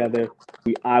came in together.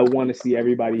 I want to see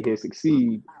everybody here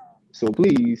succeed. So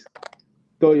please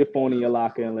throw your phone in your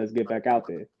locker and let's get back out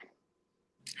there.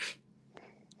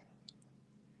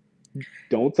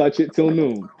 Don't touch it till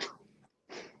noon.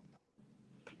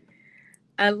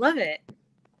 I love it.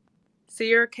 So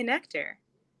you're a connector.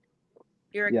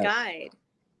 You're a Yes. guide.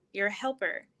 You're a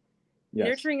helper. Yes.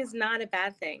 Nurturing is not a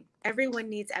bad thing. Everyone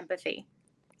needs empathy.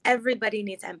 Everybody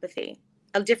needs empathy.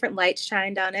 A different light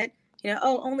shined on it.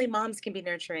 Only moms can be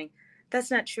nurturing.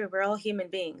 That's not true. We're all human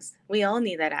beings. We all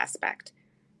need that aspect.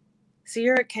 So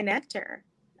you're a connector.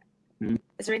 Mm-hmm.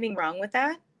 Is there anything wrong with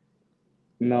that?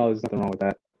 No, there's nothing wrong with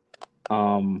that.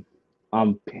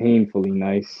 I'm painfully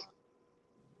nice.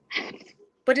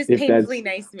 What does painfully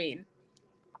nice mean?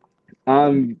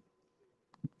 I'm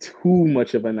too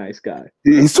much of a nice guy.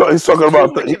 He's talking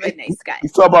about too much of a nice guy.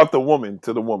 He's talking about the woman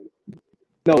to the woman.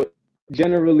 No,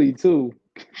 generally too.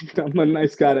 I'm a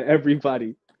nice guy to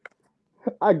everybody.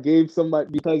 I gave somebody,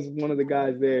 because one of the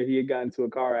guys there, he had gotten into a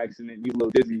car accident. He was a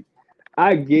little dizzy.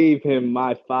 I gave him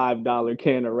my $5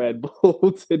 can of Red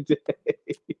Bull today.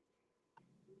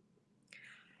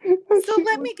 So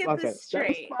let me get this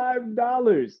straight. That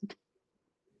was $5.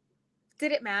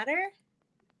 Did it matter?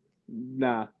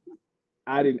 Nah,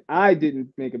 I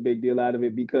didn't make a big deal out of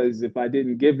it, because if I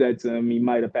didn't give that to him, he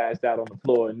might have passed out on the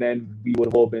floor, and then we would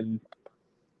have all been.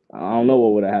 I don't know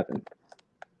what would have happened.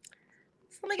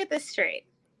 So let me get this straight.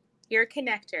 You're a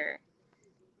connector.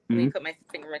 Let me put my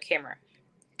finger on my camera.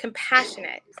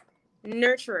 Compassionate,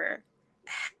 nurturer,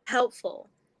 helpful,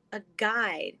 a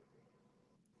guide.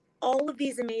 All of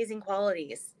these amazing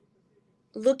qualities.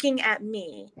 Looking at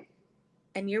me,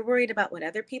 and you're worried about what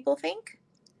other people think?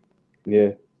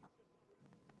 Yeah.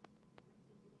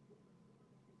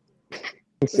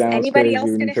 Was anybody else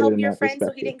going to help your friend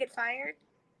so he didn't get fired?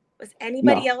 Was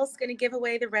anybody else going to give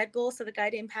away the Red Bull so the guy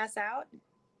didn't pass out?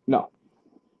 No.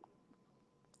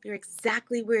 You're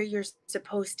exactly where you're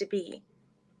supposed to be.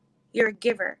 You're a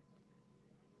giver.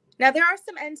 Now, there are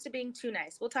some ends to being too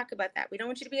nice. We'll talk about that. We don't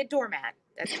want you to be a doormat.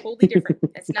 That's totally different.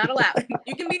 That's not allowed.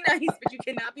 You can be nice, but you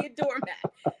cannot be a doormat.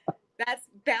 That's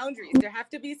boundaries. There have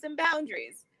to be some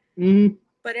boundaries.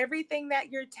 But everything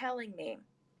that you're telling me,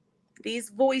 these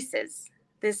voices,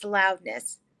 this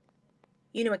loudness,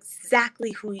 you know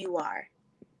exactly who you are.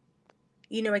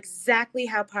 You know exactly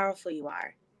how powerful you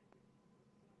are.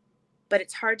 But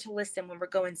it's hard to listen when we're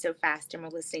going so fast and we're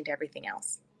listening to everything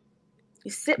else.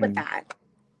 You sit with that.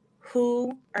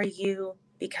 Who are you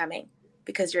becoming?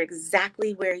 Because you're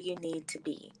exactly where you need to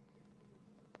be.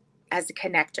 As a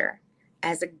connector,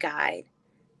 as a guide,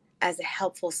 as a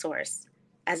helpful source,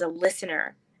 as a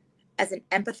listener, as an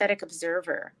empathetic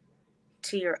observer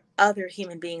to your other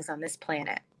human beings on this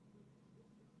planet.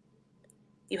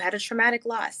 You had a traumatic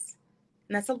loss,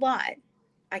 and that's a lot.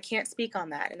 I can't speak on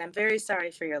that, and I'm very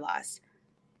sorry for your loss.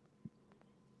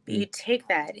 But you take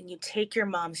that, and you take your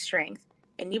mom's strength,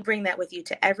 and you bring that with you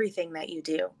to everything that you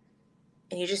do.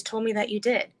 And you just told me that you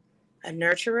did. A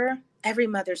nurturer, every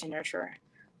mother's a nurturer.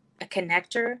 A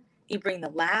connector, you bring the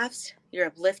laughs, you're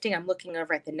uplifting. I'm looking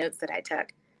over at the notes that I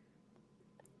took.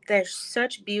 There's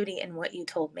such beauty in what you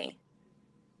told me.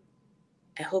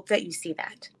 I hope that you see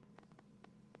that.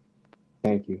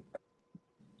 Thank you.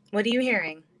 What are you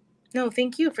hearing? No,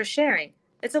 thank you for sharing.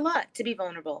 It's a lot to be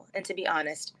vulnerable and to be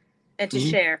honest and to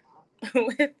share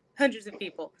with hundreds of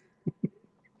people.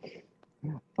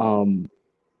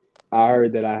 I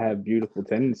heard that I have beautiful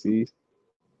tendencies,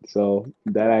 so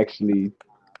that actually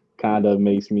kind of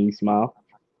makes me smile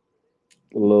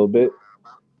a little bit.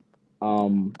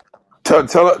 Tell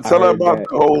her about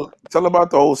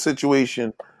the whole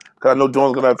situation. Cause I know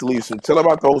Dawn's gonna have to leave soon. Tell her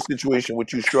about the whole situation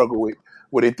which you struggle with,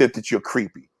 where they think that you're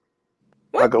creepy.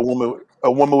 What? Like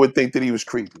a woman would think that he was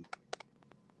creepy.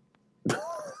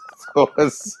 So I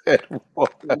said,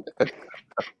 what?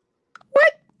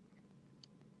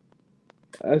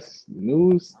 That's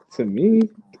news to me.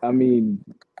 I mean,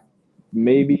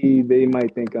 maybe they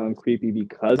might think I'm creepy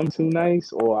because I'm too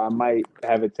nice, or I might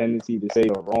have a tendency to say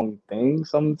the wrong thing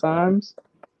sometimes.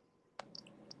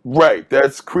 Right,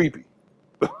 that's creepy.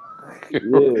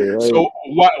 Yeah, So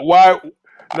why?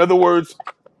 In other words,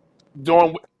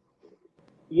 Dawn,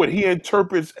 what he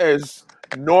interprets as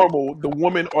normal, the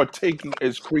women are taking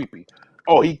as creepy.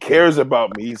 Oh, he cares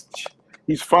about me.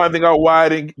 He's finding out why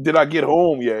did I get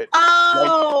home yet?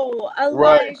 Oh,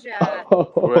 Right, Elijah.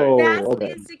 right. That's an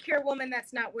okay. insecure woman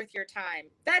that's not worth your time.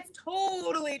 That's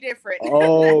totally different.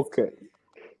 Okay.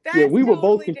 That's Yeah, we were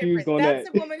both totally confused different. on That's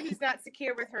that. a woman who's not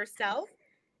secure with herself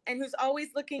and who's always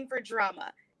looking for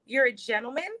drama. You're a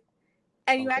gentleman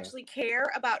and you actually care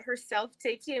about her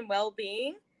self-safety and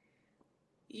well-being.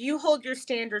 You hold your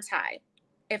standards high.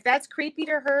 If that's creepy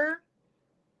to her,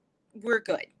 we're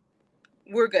good.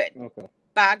 We're good. Okay.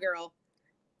 Bye, girl.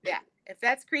 Yeah. If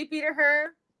that's creepy to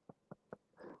her,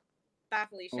 bye,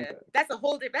 Felicia. Okay. That's a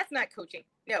whole different. That's not coaching.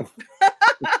 No.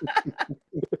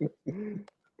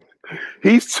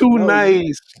 He's too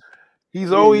nice.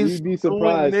 He's always you'd be doing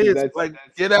surprised, this. because Like,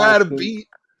 that's get a out of constant,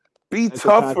 be that's a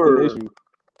constant tougher. issue.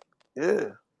 Yeah. That's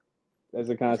a There's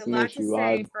a constant lot issue. to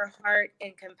say for heart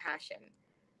and compassion.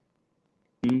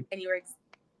 And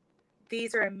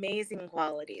these are amazing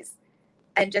qualities.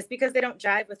 And just because they don't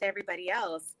jive with everybody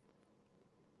else,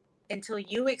 until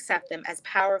you accept them as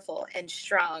powerful and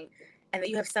strong, and that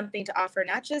you have something to offer,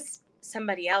 not just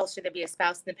somebody else, should there be a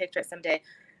spouse in the picture someday,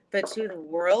 but to the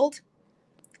world,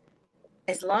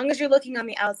 as long as you're looking on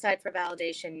the outside for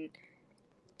validation,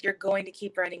 you're going to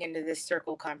keep running into this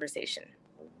circle conversation.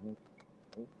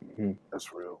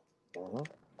 That's real.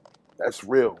 That's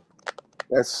real.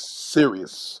 That's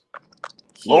serious.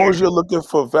 As long here. as you're looking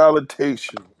for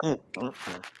validation.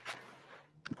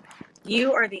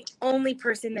 You are the only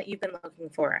person that you've been looking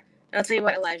for. And I'll tell you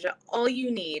what, Elijah, all you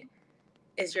need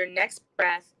is your next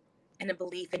breath and a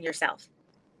belief in yourself.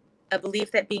 A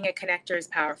belief that being a connector is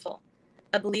powerful.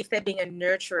 A belief that being a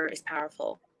nurturer is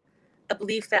powerful. A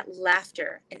belief that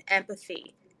laughter and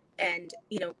empathy and,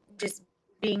 just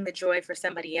being the joy for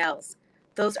somebody else,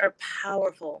 those are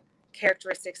powerful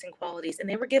characteristics and qualities. And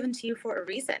they were given to you for a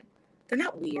reason. They're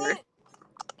not weird.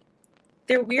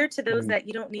 They're weird to those that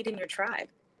you don't need in your tribe.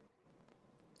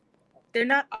 They're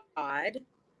not odd.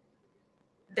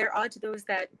 They're odd to those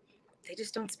that they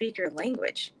just don't speak your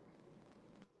language.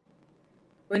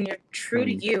 When you're true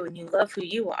to you and you love who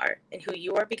you are and who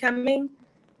you are becoming,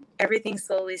 everything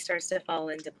slowly starts to fall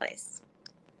into place.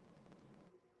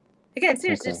 Again,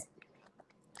 seriously, just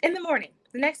in the morning,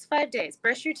 the next 5 days,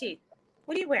 brush your teeth.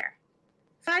 What do you wear?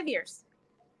 5 years.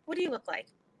 What do you look like?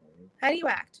 How do you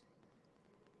act?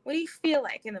 What do you feel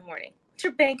like in the morning? What's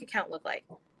your bank account look like?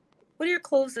 What do your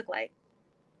clothes look like?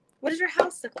 What does your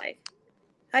house look like?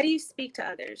 How do you speak to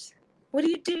others? What do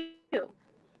you do?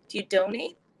 Do you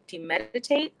donate? Do you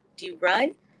meditate? Do you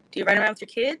run? Do you run around with your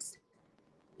kids?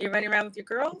 Do you run around with your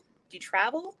girl? Do you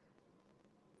travel?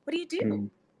 What do you do?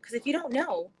 Because if you don't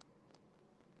know,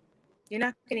 you're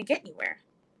not going to get anywhere.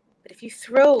 But if you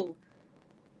throw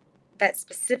that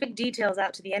specific details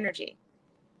out to the energy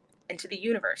and to the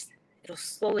universe, it'll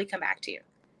slowly come back to you.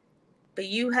 But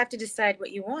you have to decide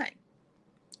what you want.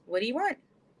 What do you want?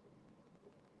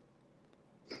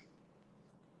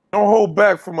 Don't hold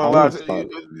back from Elijah.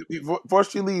 Before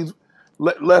she leaves,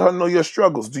 let her know your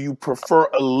struggles. Do you prefer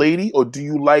a lady, or do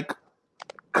you like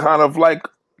kind of like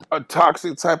a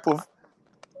toxic type of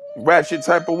ratchet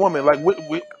type of woman? Like,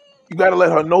 you got to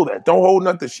let her know that. Don't hold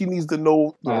nothing. She needs to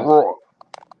know the raw.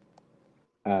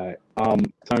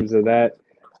 In terms of that,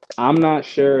 I'm not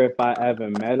sure if I ever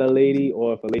met a lady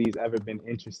or if a lady's ever been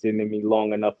interested in me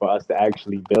long enough for us to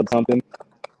actually build something.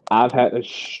 I've had a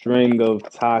string of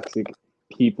toxic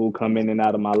people come in and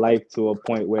out of my life to a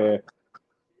point where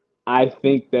I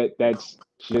think that that's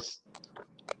just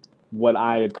what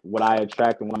I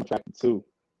attract and what I'm attracted to.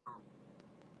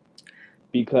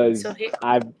 Because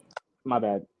my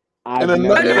bad. I've never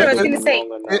met a lady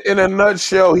long enough. In a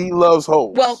nutshell, he loves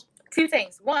hoes. Well, 2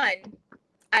 things. 1,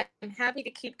 I'm happy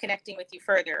to keep connecting with you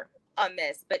further on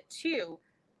this. But 2,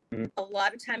 a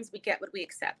lot of times we get what we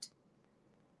accept.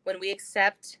 When we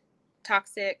accept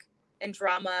toxic and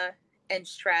drama and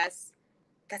stress,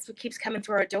 that's what keeps coming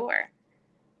through our door.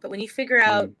 But when you figure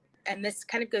out, and this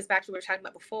kind of goes back to what we were talking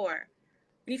about before,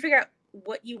 when you figure out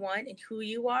what you want and who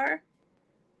you are,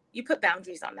 you put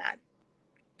boundaries on that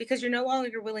because you're no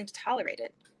longer willing to tolerate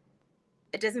it.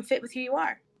 It doesn't fit with who you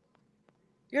are.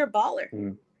 You're a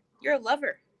baller. You're a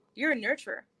lover. You're a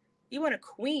nurturer. You want a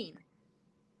queen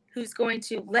who's going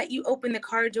to let you open the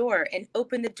car door and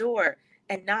open the door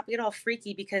and not get all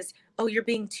freaky because, oh, you're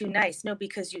being too nice. No,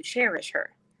 because you cherish her.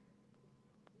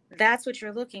 That's what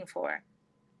you're looking for.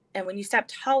 And when you stop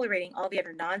tolerating all the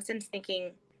other nonsense,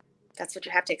 thinking that's what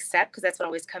you have to accept because that's what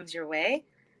always comes your way,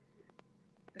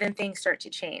 then things start to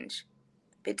change.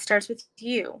 It starts with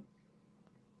you.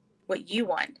 What you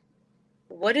want.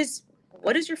 What does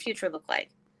your future look like?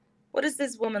 What does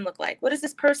this woman look like? What does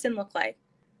this person look like?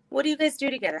 What do you guys do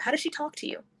together? How does she talk to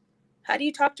you? How do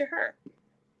you talk to her?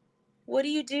 What do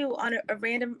you do on a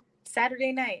random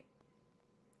Saturday night?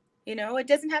 It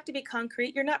doesn't have to be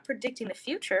concrete. You're not predicting the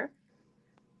future,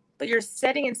 but you're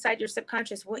setting inside your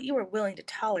subconscious what you are willing to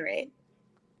tolerate.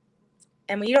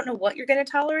 And when you don't know what you're going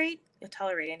to tolerate, you'll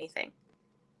tolerate anything.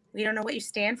 When you don't know what you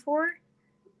stand for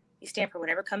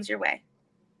whatever comes your way.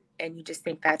 And you just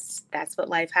think that's what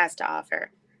life has to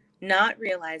offer. Not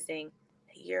realizing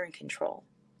that you're in control.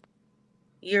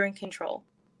 You're in control.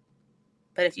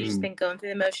 But if you just been going through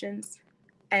the motions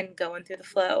and going through the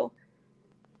flow,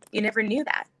 you never knew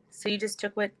that. So you just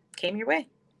took what came your way.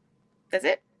 That's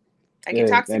it. I get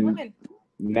toxic women.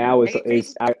 Now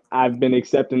I've been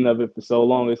accepting of it for so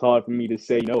long, it's hard for me to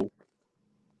say no.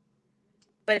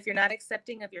 But if you're not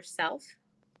accepting of yourself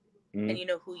and you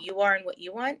know who you are and what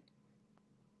you want,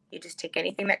 you just take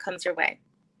anything that comes your way.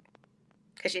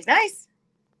 Because she's nice.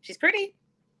 She's pretty.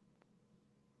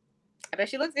 I bet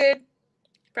she looks good.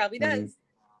 She probably does.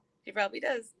 She probably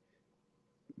does.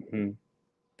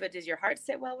 But does your heart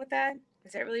sit well with that?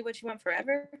 Is that really what you want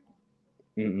forever?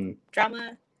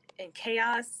 Drama and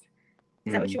chaos.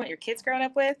 Is that what you want your kids growing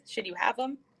up with? Should you have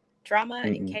them? Drama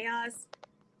and chaos.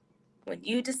 When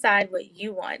you decide what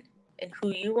you want and who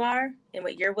you are and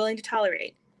what you're willing to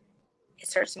tolerate, it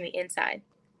starts from the inside.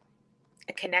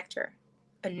 A connector,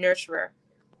 a nurturer,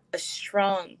 a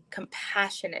strong,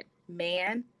 compassionate,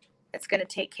 man that's going to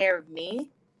take care of me,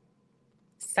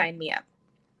 sign me up.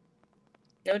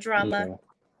 No drama. Okay.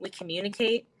 We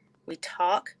communicate. We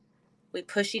talk. We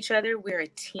push each other. We're a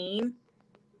team.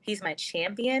 He's my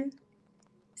champion.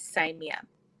 Sign me up.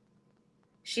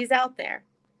 She's out there.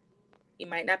 You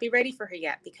might not be ready for her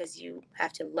yet because you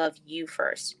have to love you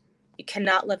first. You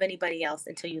cannot love anybody else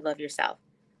until you love yourself.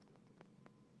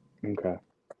 Okay.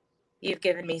 You've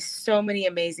given me so many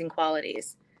amazing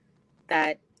qualities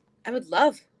that I would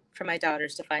love for my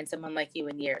daughters to find someone like you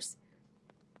in years.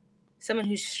 Someone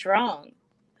who's strong,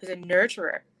 who's a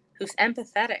nurturer, who's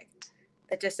empathetic,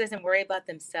 that just doesn't worry about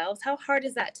themselves. How hard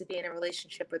is that to be in a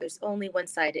relationship where there's only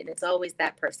one-sided and it's always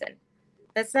that person?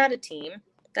 That's not a team.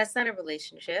 That's not a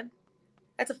relationship.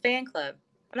 That's a fan club.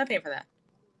 I'm not paying for that.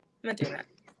 I'm not doing that.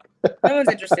 No one's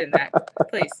interested in that.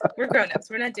 Please. We're grown-ups.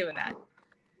 We're not doing that.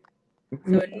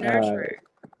 So a nurturer.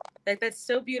 Like, that's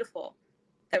so beautiful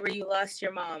that where you lost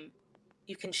your mom,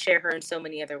 you can share her in so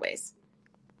many other ways.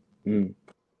 What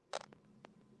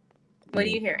are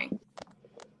you hearing?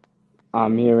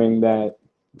 I'm hearing that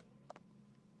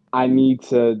I need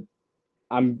to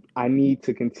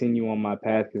continue on my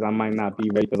path because I might not be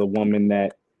ready for the woman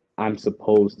that I'm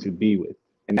supposed to be with.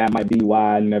 And that might be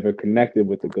why I never connected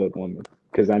with a good woman,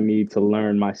 because I need to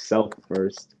learn myself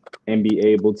first and be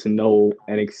able to know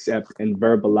and accept and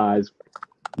verbalize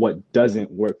what doesn't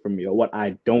work for me or what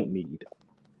I don't need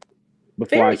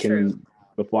before Very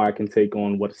I can take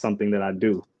on what's something that I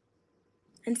do.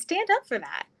 And stand up for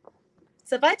that.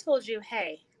 So if I told you,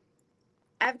 hey,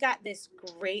 I've got this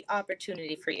great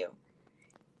opportunity for you.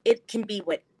 It can be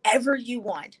whatever you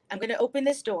want. I'm going to open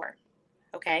this door.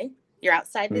 Okay? You're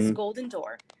outside this golden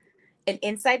door. And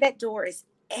inside that door is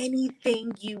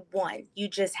anything you want. You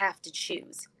just have to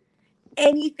choose.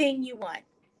 Anything you want.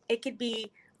 It could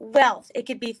be wealth. It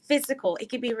could be physical. It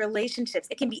could be relationships.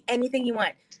 It can be anything you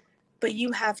want. But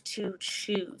you have to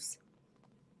choose.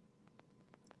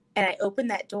 And I open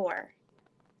that door.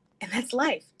 And that's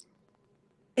life.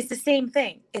 It's the same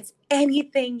thing. It's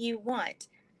anything you want.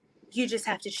 You just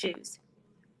have to choose.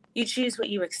 You choose what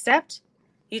you accept.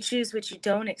 You choose what you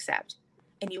don't accept.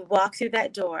 And you walk through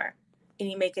that door and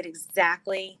you make it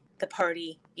exactly the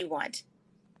party you want.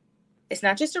 It's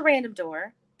not just a random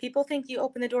door. People think you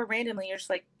open the door randomly. You're just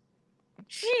like,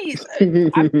 geez,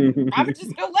 I would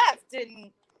just go left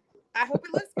and I hope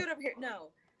it looks good over here. No,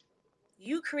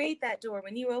 you create that door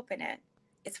when you open it.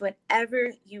 It's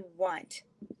whatever you want.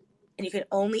 And you can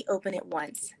only open it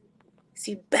once.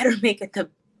 So you better make it the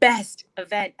best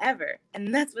event ever.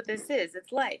 And that's what this is.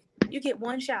 It's life. You get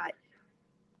one shot.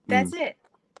 That's it.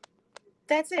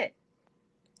 That's it.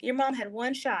 Your mom had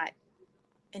one shot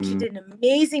and she did an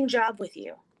amazing job with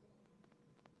you.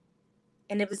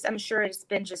 And I'm sure it's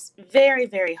been just very,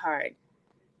 very hard.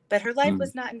 But her life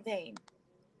was not in vain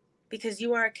because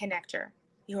you are a connector.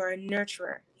 You are a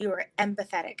nurturer. You are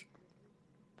empathetic.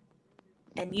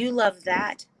 And you love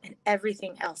that and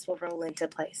everything else will roll into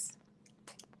place.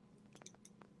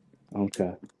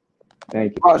 Okay.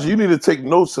 Thank you. Raj, you need to take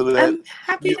notes of that. I'm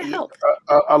happy to help.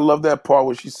 I love that part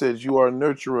where she says you are a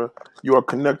nurturer, you are a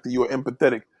connector, you are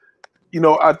empathetic.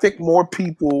 I think more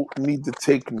people need to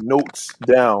take notes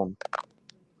down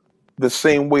the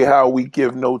same way how we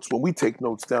give notes when we take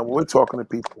notes down when we're talking to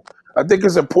people. I think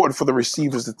it's important for the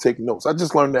receivers to take notes. I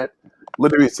just learned that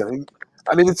literally.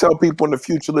 I need to tell people in the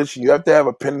future, listen, you have to have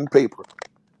a pen and paper.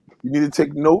 You need to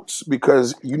take notes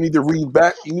because you need to read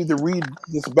back. You need to read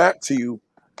this back to you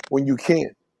when you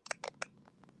can.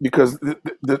 Because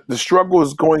the struggle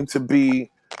is going to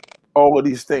be all of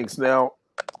these things. Now,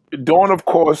 Dawn, of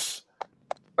course,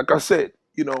 like I said,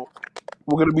 we're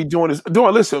going to be doing this.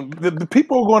 Dawn, listen, the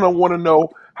people are going to want to know,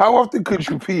 how often could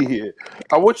you be here?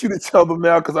 I want you to tell them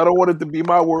now because I don't want it to be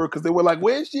my word because they were like,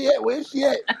 where's she at? Where's she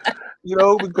at?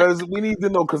 Because we need to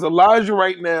know. Because Elijah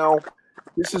right now,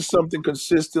 this is something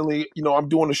consistently, I'm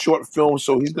doing a short film,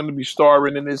 so he's going to be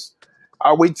starring in this.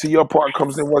 I'll wait till your part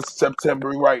comes in once September,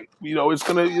 right? It's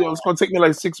gonna take me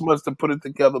like 6 months to put it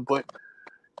together, but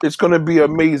it's gonna be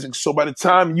amazing. So by the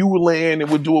time you land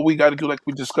and we'll do what we got to do, like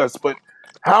we discussed. But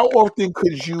how often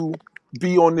could you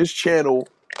be on this channel?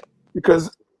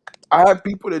 Because I have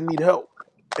people that need help.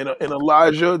 And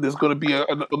Elijah, there's gonna be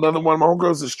another one of my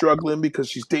homegirls is struggling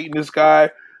because she's dating this guy.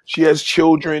 She has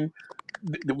children.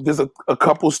 There's a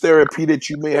couples therapy that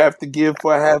you may have to give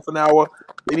for a half an hour.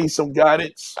 They need some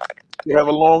guidance. They have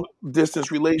a long distance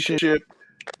relationship.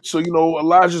 So,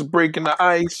 Elijah's breaking the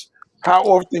ice. How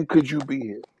often could you be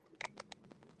here?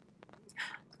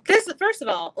 First of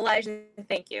all, Elijah,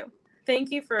 thank you. Thank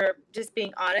you for just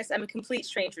being honest. I'm a complete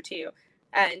stranger to you.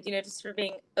 And, just for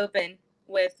being open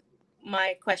with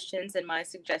my questions and my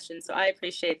suggestions. So I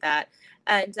appreciate that.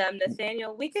 And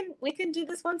Nathaniel, we can do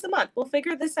this once a month. We'll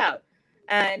figure this out.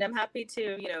 And I'm happy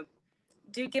to,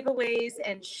 do giveaways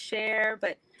and share,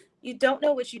 but you don't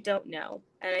know what you don't know.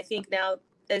 And I think now,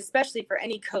 especially for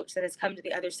any coach that has come to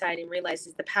the other side and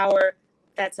realizes the power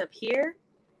that's up here,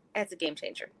 that's a game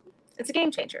changer. It's a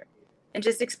game changer. And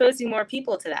just exposing more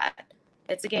people to that,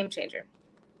 it's a game changer.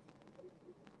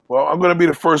 Well, I'm going to be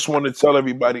the first one to tell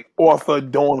everybody, author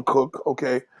Dawn Cook,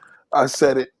 okay? I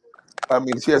said it. I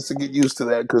mean, she has to get used to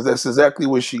that because that's exactly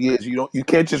what she is. You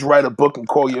can't just write a book and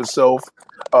call yourself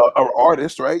an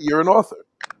artist, right? You're an author.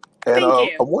 And Thank I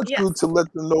you. want Yes. you to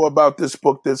let them know about this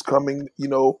book that's coming,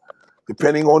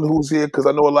 depending on who's here, because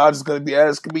I know Elijah's going to be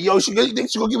asking me, yo, you think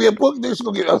she's going to give me a book? Then she's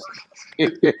going to give us.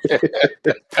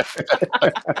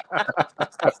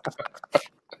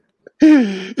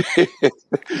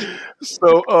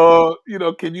 So,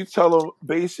 can you tell them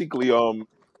basically,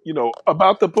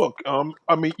 about the book?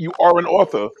 I mean, you are an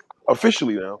author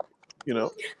officially now,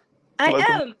 I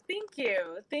am. Thank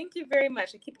you. Thank you very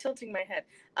much. I keep tilting my head.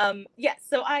 Yes,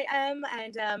 so I am,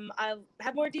 and I'll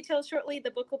have more details shortly.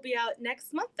 The book will be out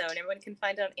next month, though, and everyone can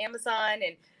find it on Amazon.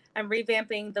 And I'm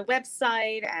revamping the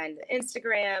website and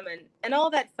Instagram and all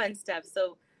that fun stuff.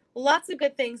 So lots of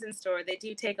good things in store. They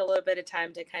do take a little bit of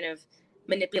time to kind of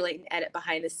manipulate and edit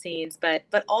behind the scenes, but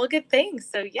all good things.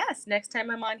 So yes, next time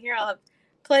I'm on here, I'll have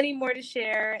plenty more to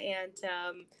share and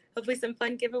hopefully some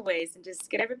fun giveaways and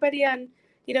just get everybody on,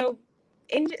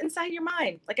 inside your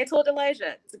mind. Like I told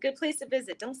Elijah, it's a good place to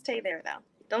visit. Don't stay there, though.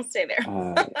 Don't stay there.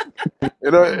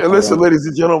 And listen, ladies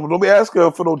and gentlemen, don't be asking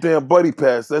her for no damn buddy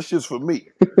pass. That's just for me.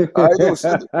 I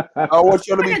want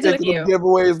you to be thinking the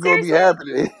giveaway is going to be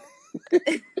happening.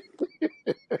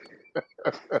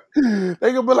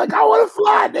 They gonna be like, I want to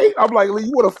fly, Nate. I'm like,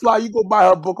 you want to fly? You go buy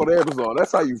her book on Amazon.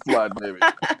 That's how you fly, baby.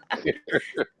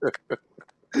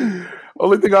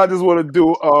 Only thing I just want to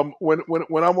do,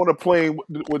 when I'm on a plane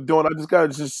with Dawn, I just gotta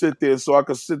just sit there so I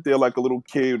can sit there like a little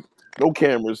kid, no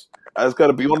cameras. I just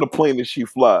gotta be on the plane as she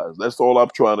flies. That's all I'm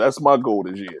trying. That's my goal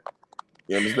this year.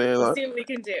 You understand? We'll see what we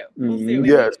can do.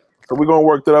 Yes. So we're gonna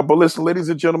work that out. But listen, ladies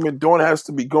and gentlemen, Dawn has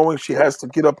to be going. She has to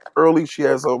get up early. She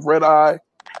has a red eye.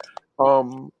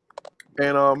 And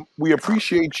we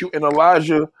appreciate you. And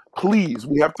Elijah, please,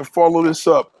 we have to follow this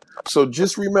up. So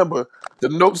just remember the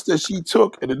notes that she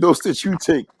took and the notes that you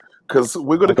take, because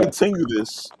we're going to continue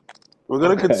this. We're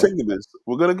going to continue this.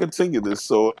 We're going to continue this.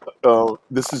 So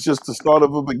this is just the start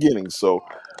of a beginning. So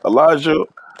Elijah,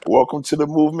 welcome to the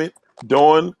movement.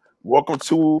 Dawn, welcome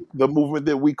to the movement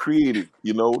that we created.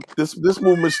 This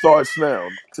movement starts now,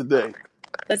 today.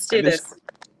 Let's do this.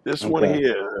 This one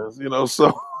here,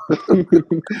 so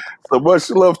so much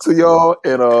love to y'all.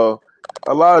 And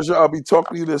Elijah, I'll be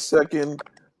talking to you in a second.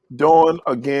 Dawn,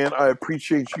 again, I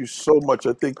appreciate you so much.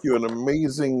 I think you're an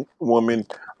amazing woman.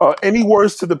 Any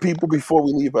words to the people before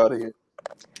we leave out of here?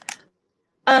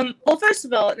 Well, first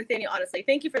of all, Nathaniel, honestly,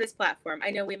 thank you for this platform.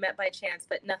 I know we met by chance,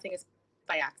 but nothing is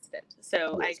by accident.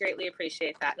 So I greatly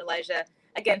appreciate that. And Elijah,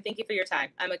 again, thank you for your time.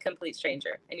 I'm a complete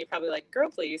stranger. And you're probably like, girl,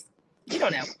 please. You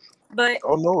don't know. But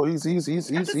oh no, he's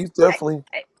definitely.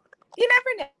 You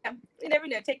never know. You never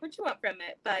know. Take what you want from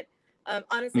it. But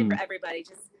honestly, for everybody,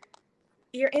 just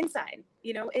you're inside.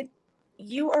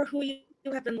 You are who you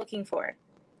have been looking for.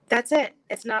 That's it.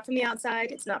 It's not from the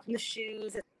outside. It's not from the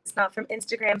shoes. It's not from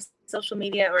Instagram, social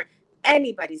media, or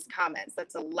anybody's comments.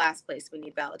 That's the last place we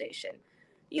need validation.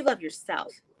 You love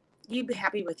yourself. You be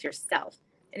happy with yourself.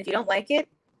 And if you don't like it,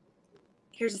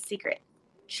 here's a secret.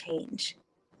 Change.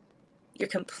 You're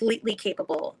completely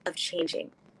capable of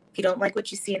changing. If you don't like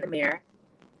what you see in the mirror,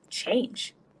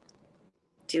 change.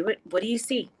 Do it. What do you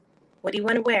see? What do you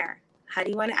want to wear? How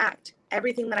do you want to act?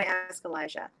 Everything that I ask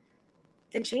Elijah,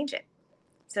 then change it.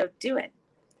 So do it.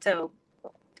 So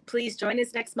please join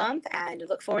us next month and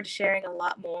look forward to sharing a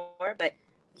lot more. But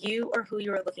you are who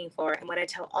you are looking for. And what I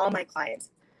tell all my clients,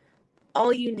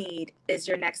 all you need is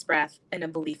your next breath and a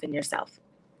belief in yourself.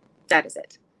 That is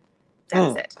it. That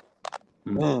is it.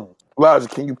 Elijah,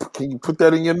 can you put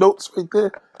that in your notes right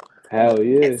there? Hell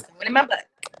yeah. It's in my book.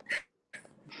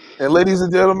 And ladies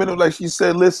and gentlemen, like she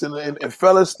said, listen, and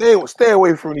fellas, stay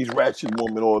away from these ratchet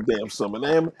women all damn summer.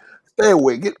 Man. Stay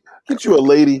away. Get you a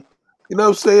lady. You know what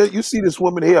I'm saying? You see this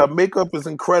woman here, her makeup is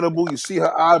incredible. You see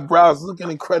her eyebrows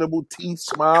looking incredible, teeth,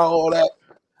 smile, all that.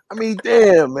 I mean,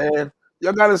 damn, man.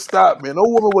 Y'all gotta stop, man. No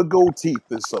woman with gold teeth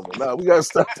this summer. Nah, we gotta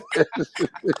stop that.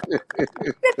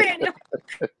 Nathaniel,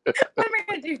 what am I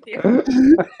gonna do with you?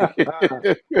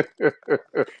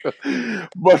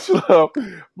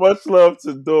 Much love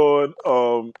to Dawn,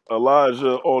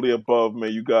 Elijah, all the above,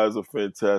 man. You guys are fantastic.